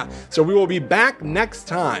 Yeah. So we will be back next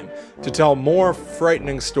time to tell more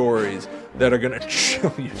frightening stories that are going to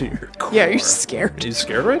chill you to your core. Yeah, you're scared. Are you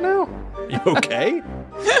scared right now? You okay?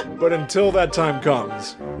 But until that time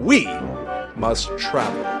comes, we must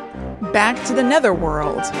travel. Back to the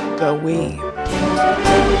netherworld go we.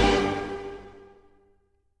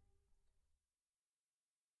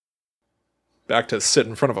 Back to sit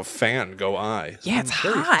in front of a fan go I. Yeah, it's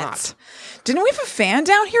Very hot. Didn't we have a fan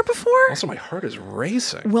down here before? Also, my heart is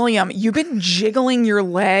racing. William, you've been jiggling your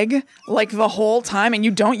leg like the whole time, and you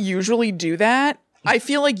don't usually do that. I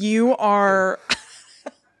feel like you are...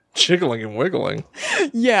 Jiggling and wiggling.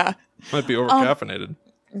 Yeah. Might be over-caffeinated.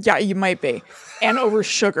 Yeah, you might be. And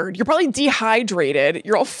over-sugared. You're probably dehydrated.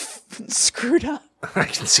 You're all screwed up. I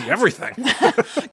can see everything.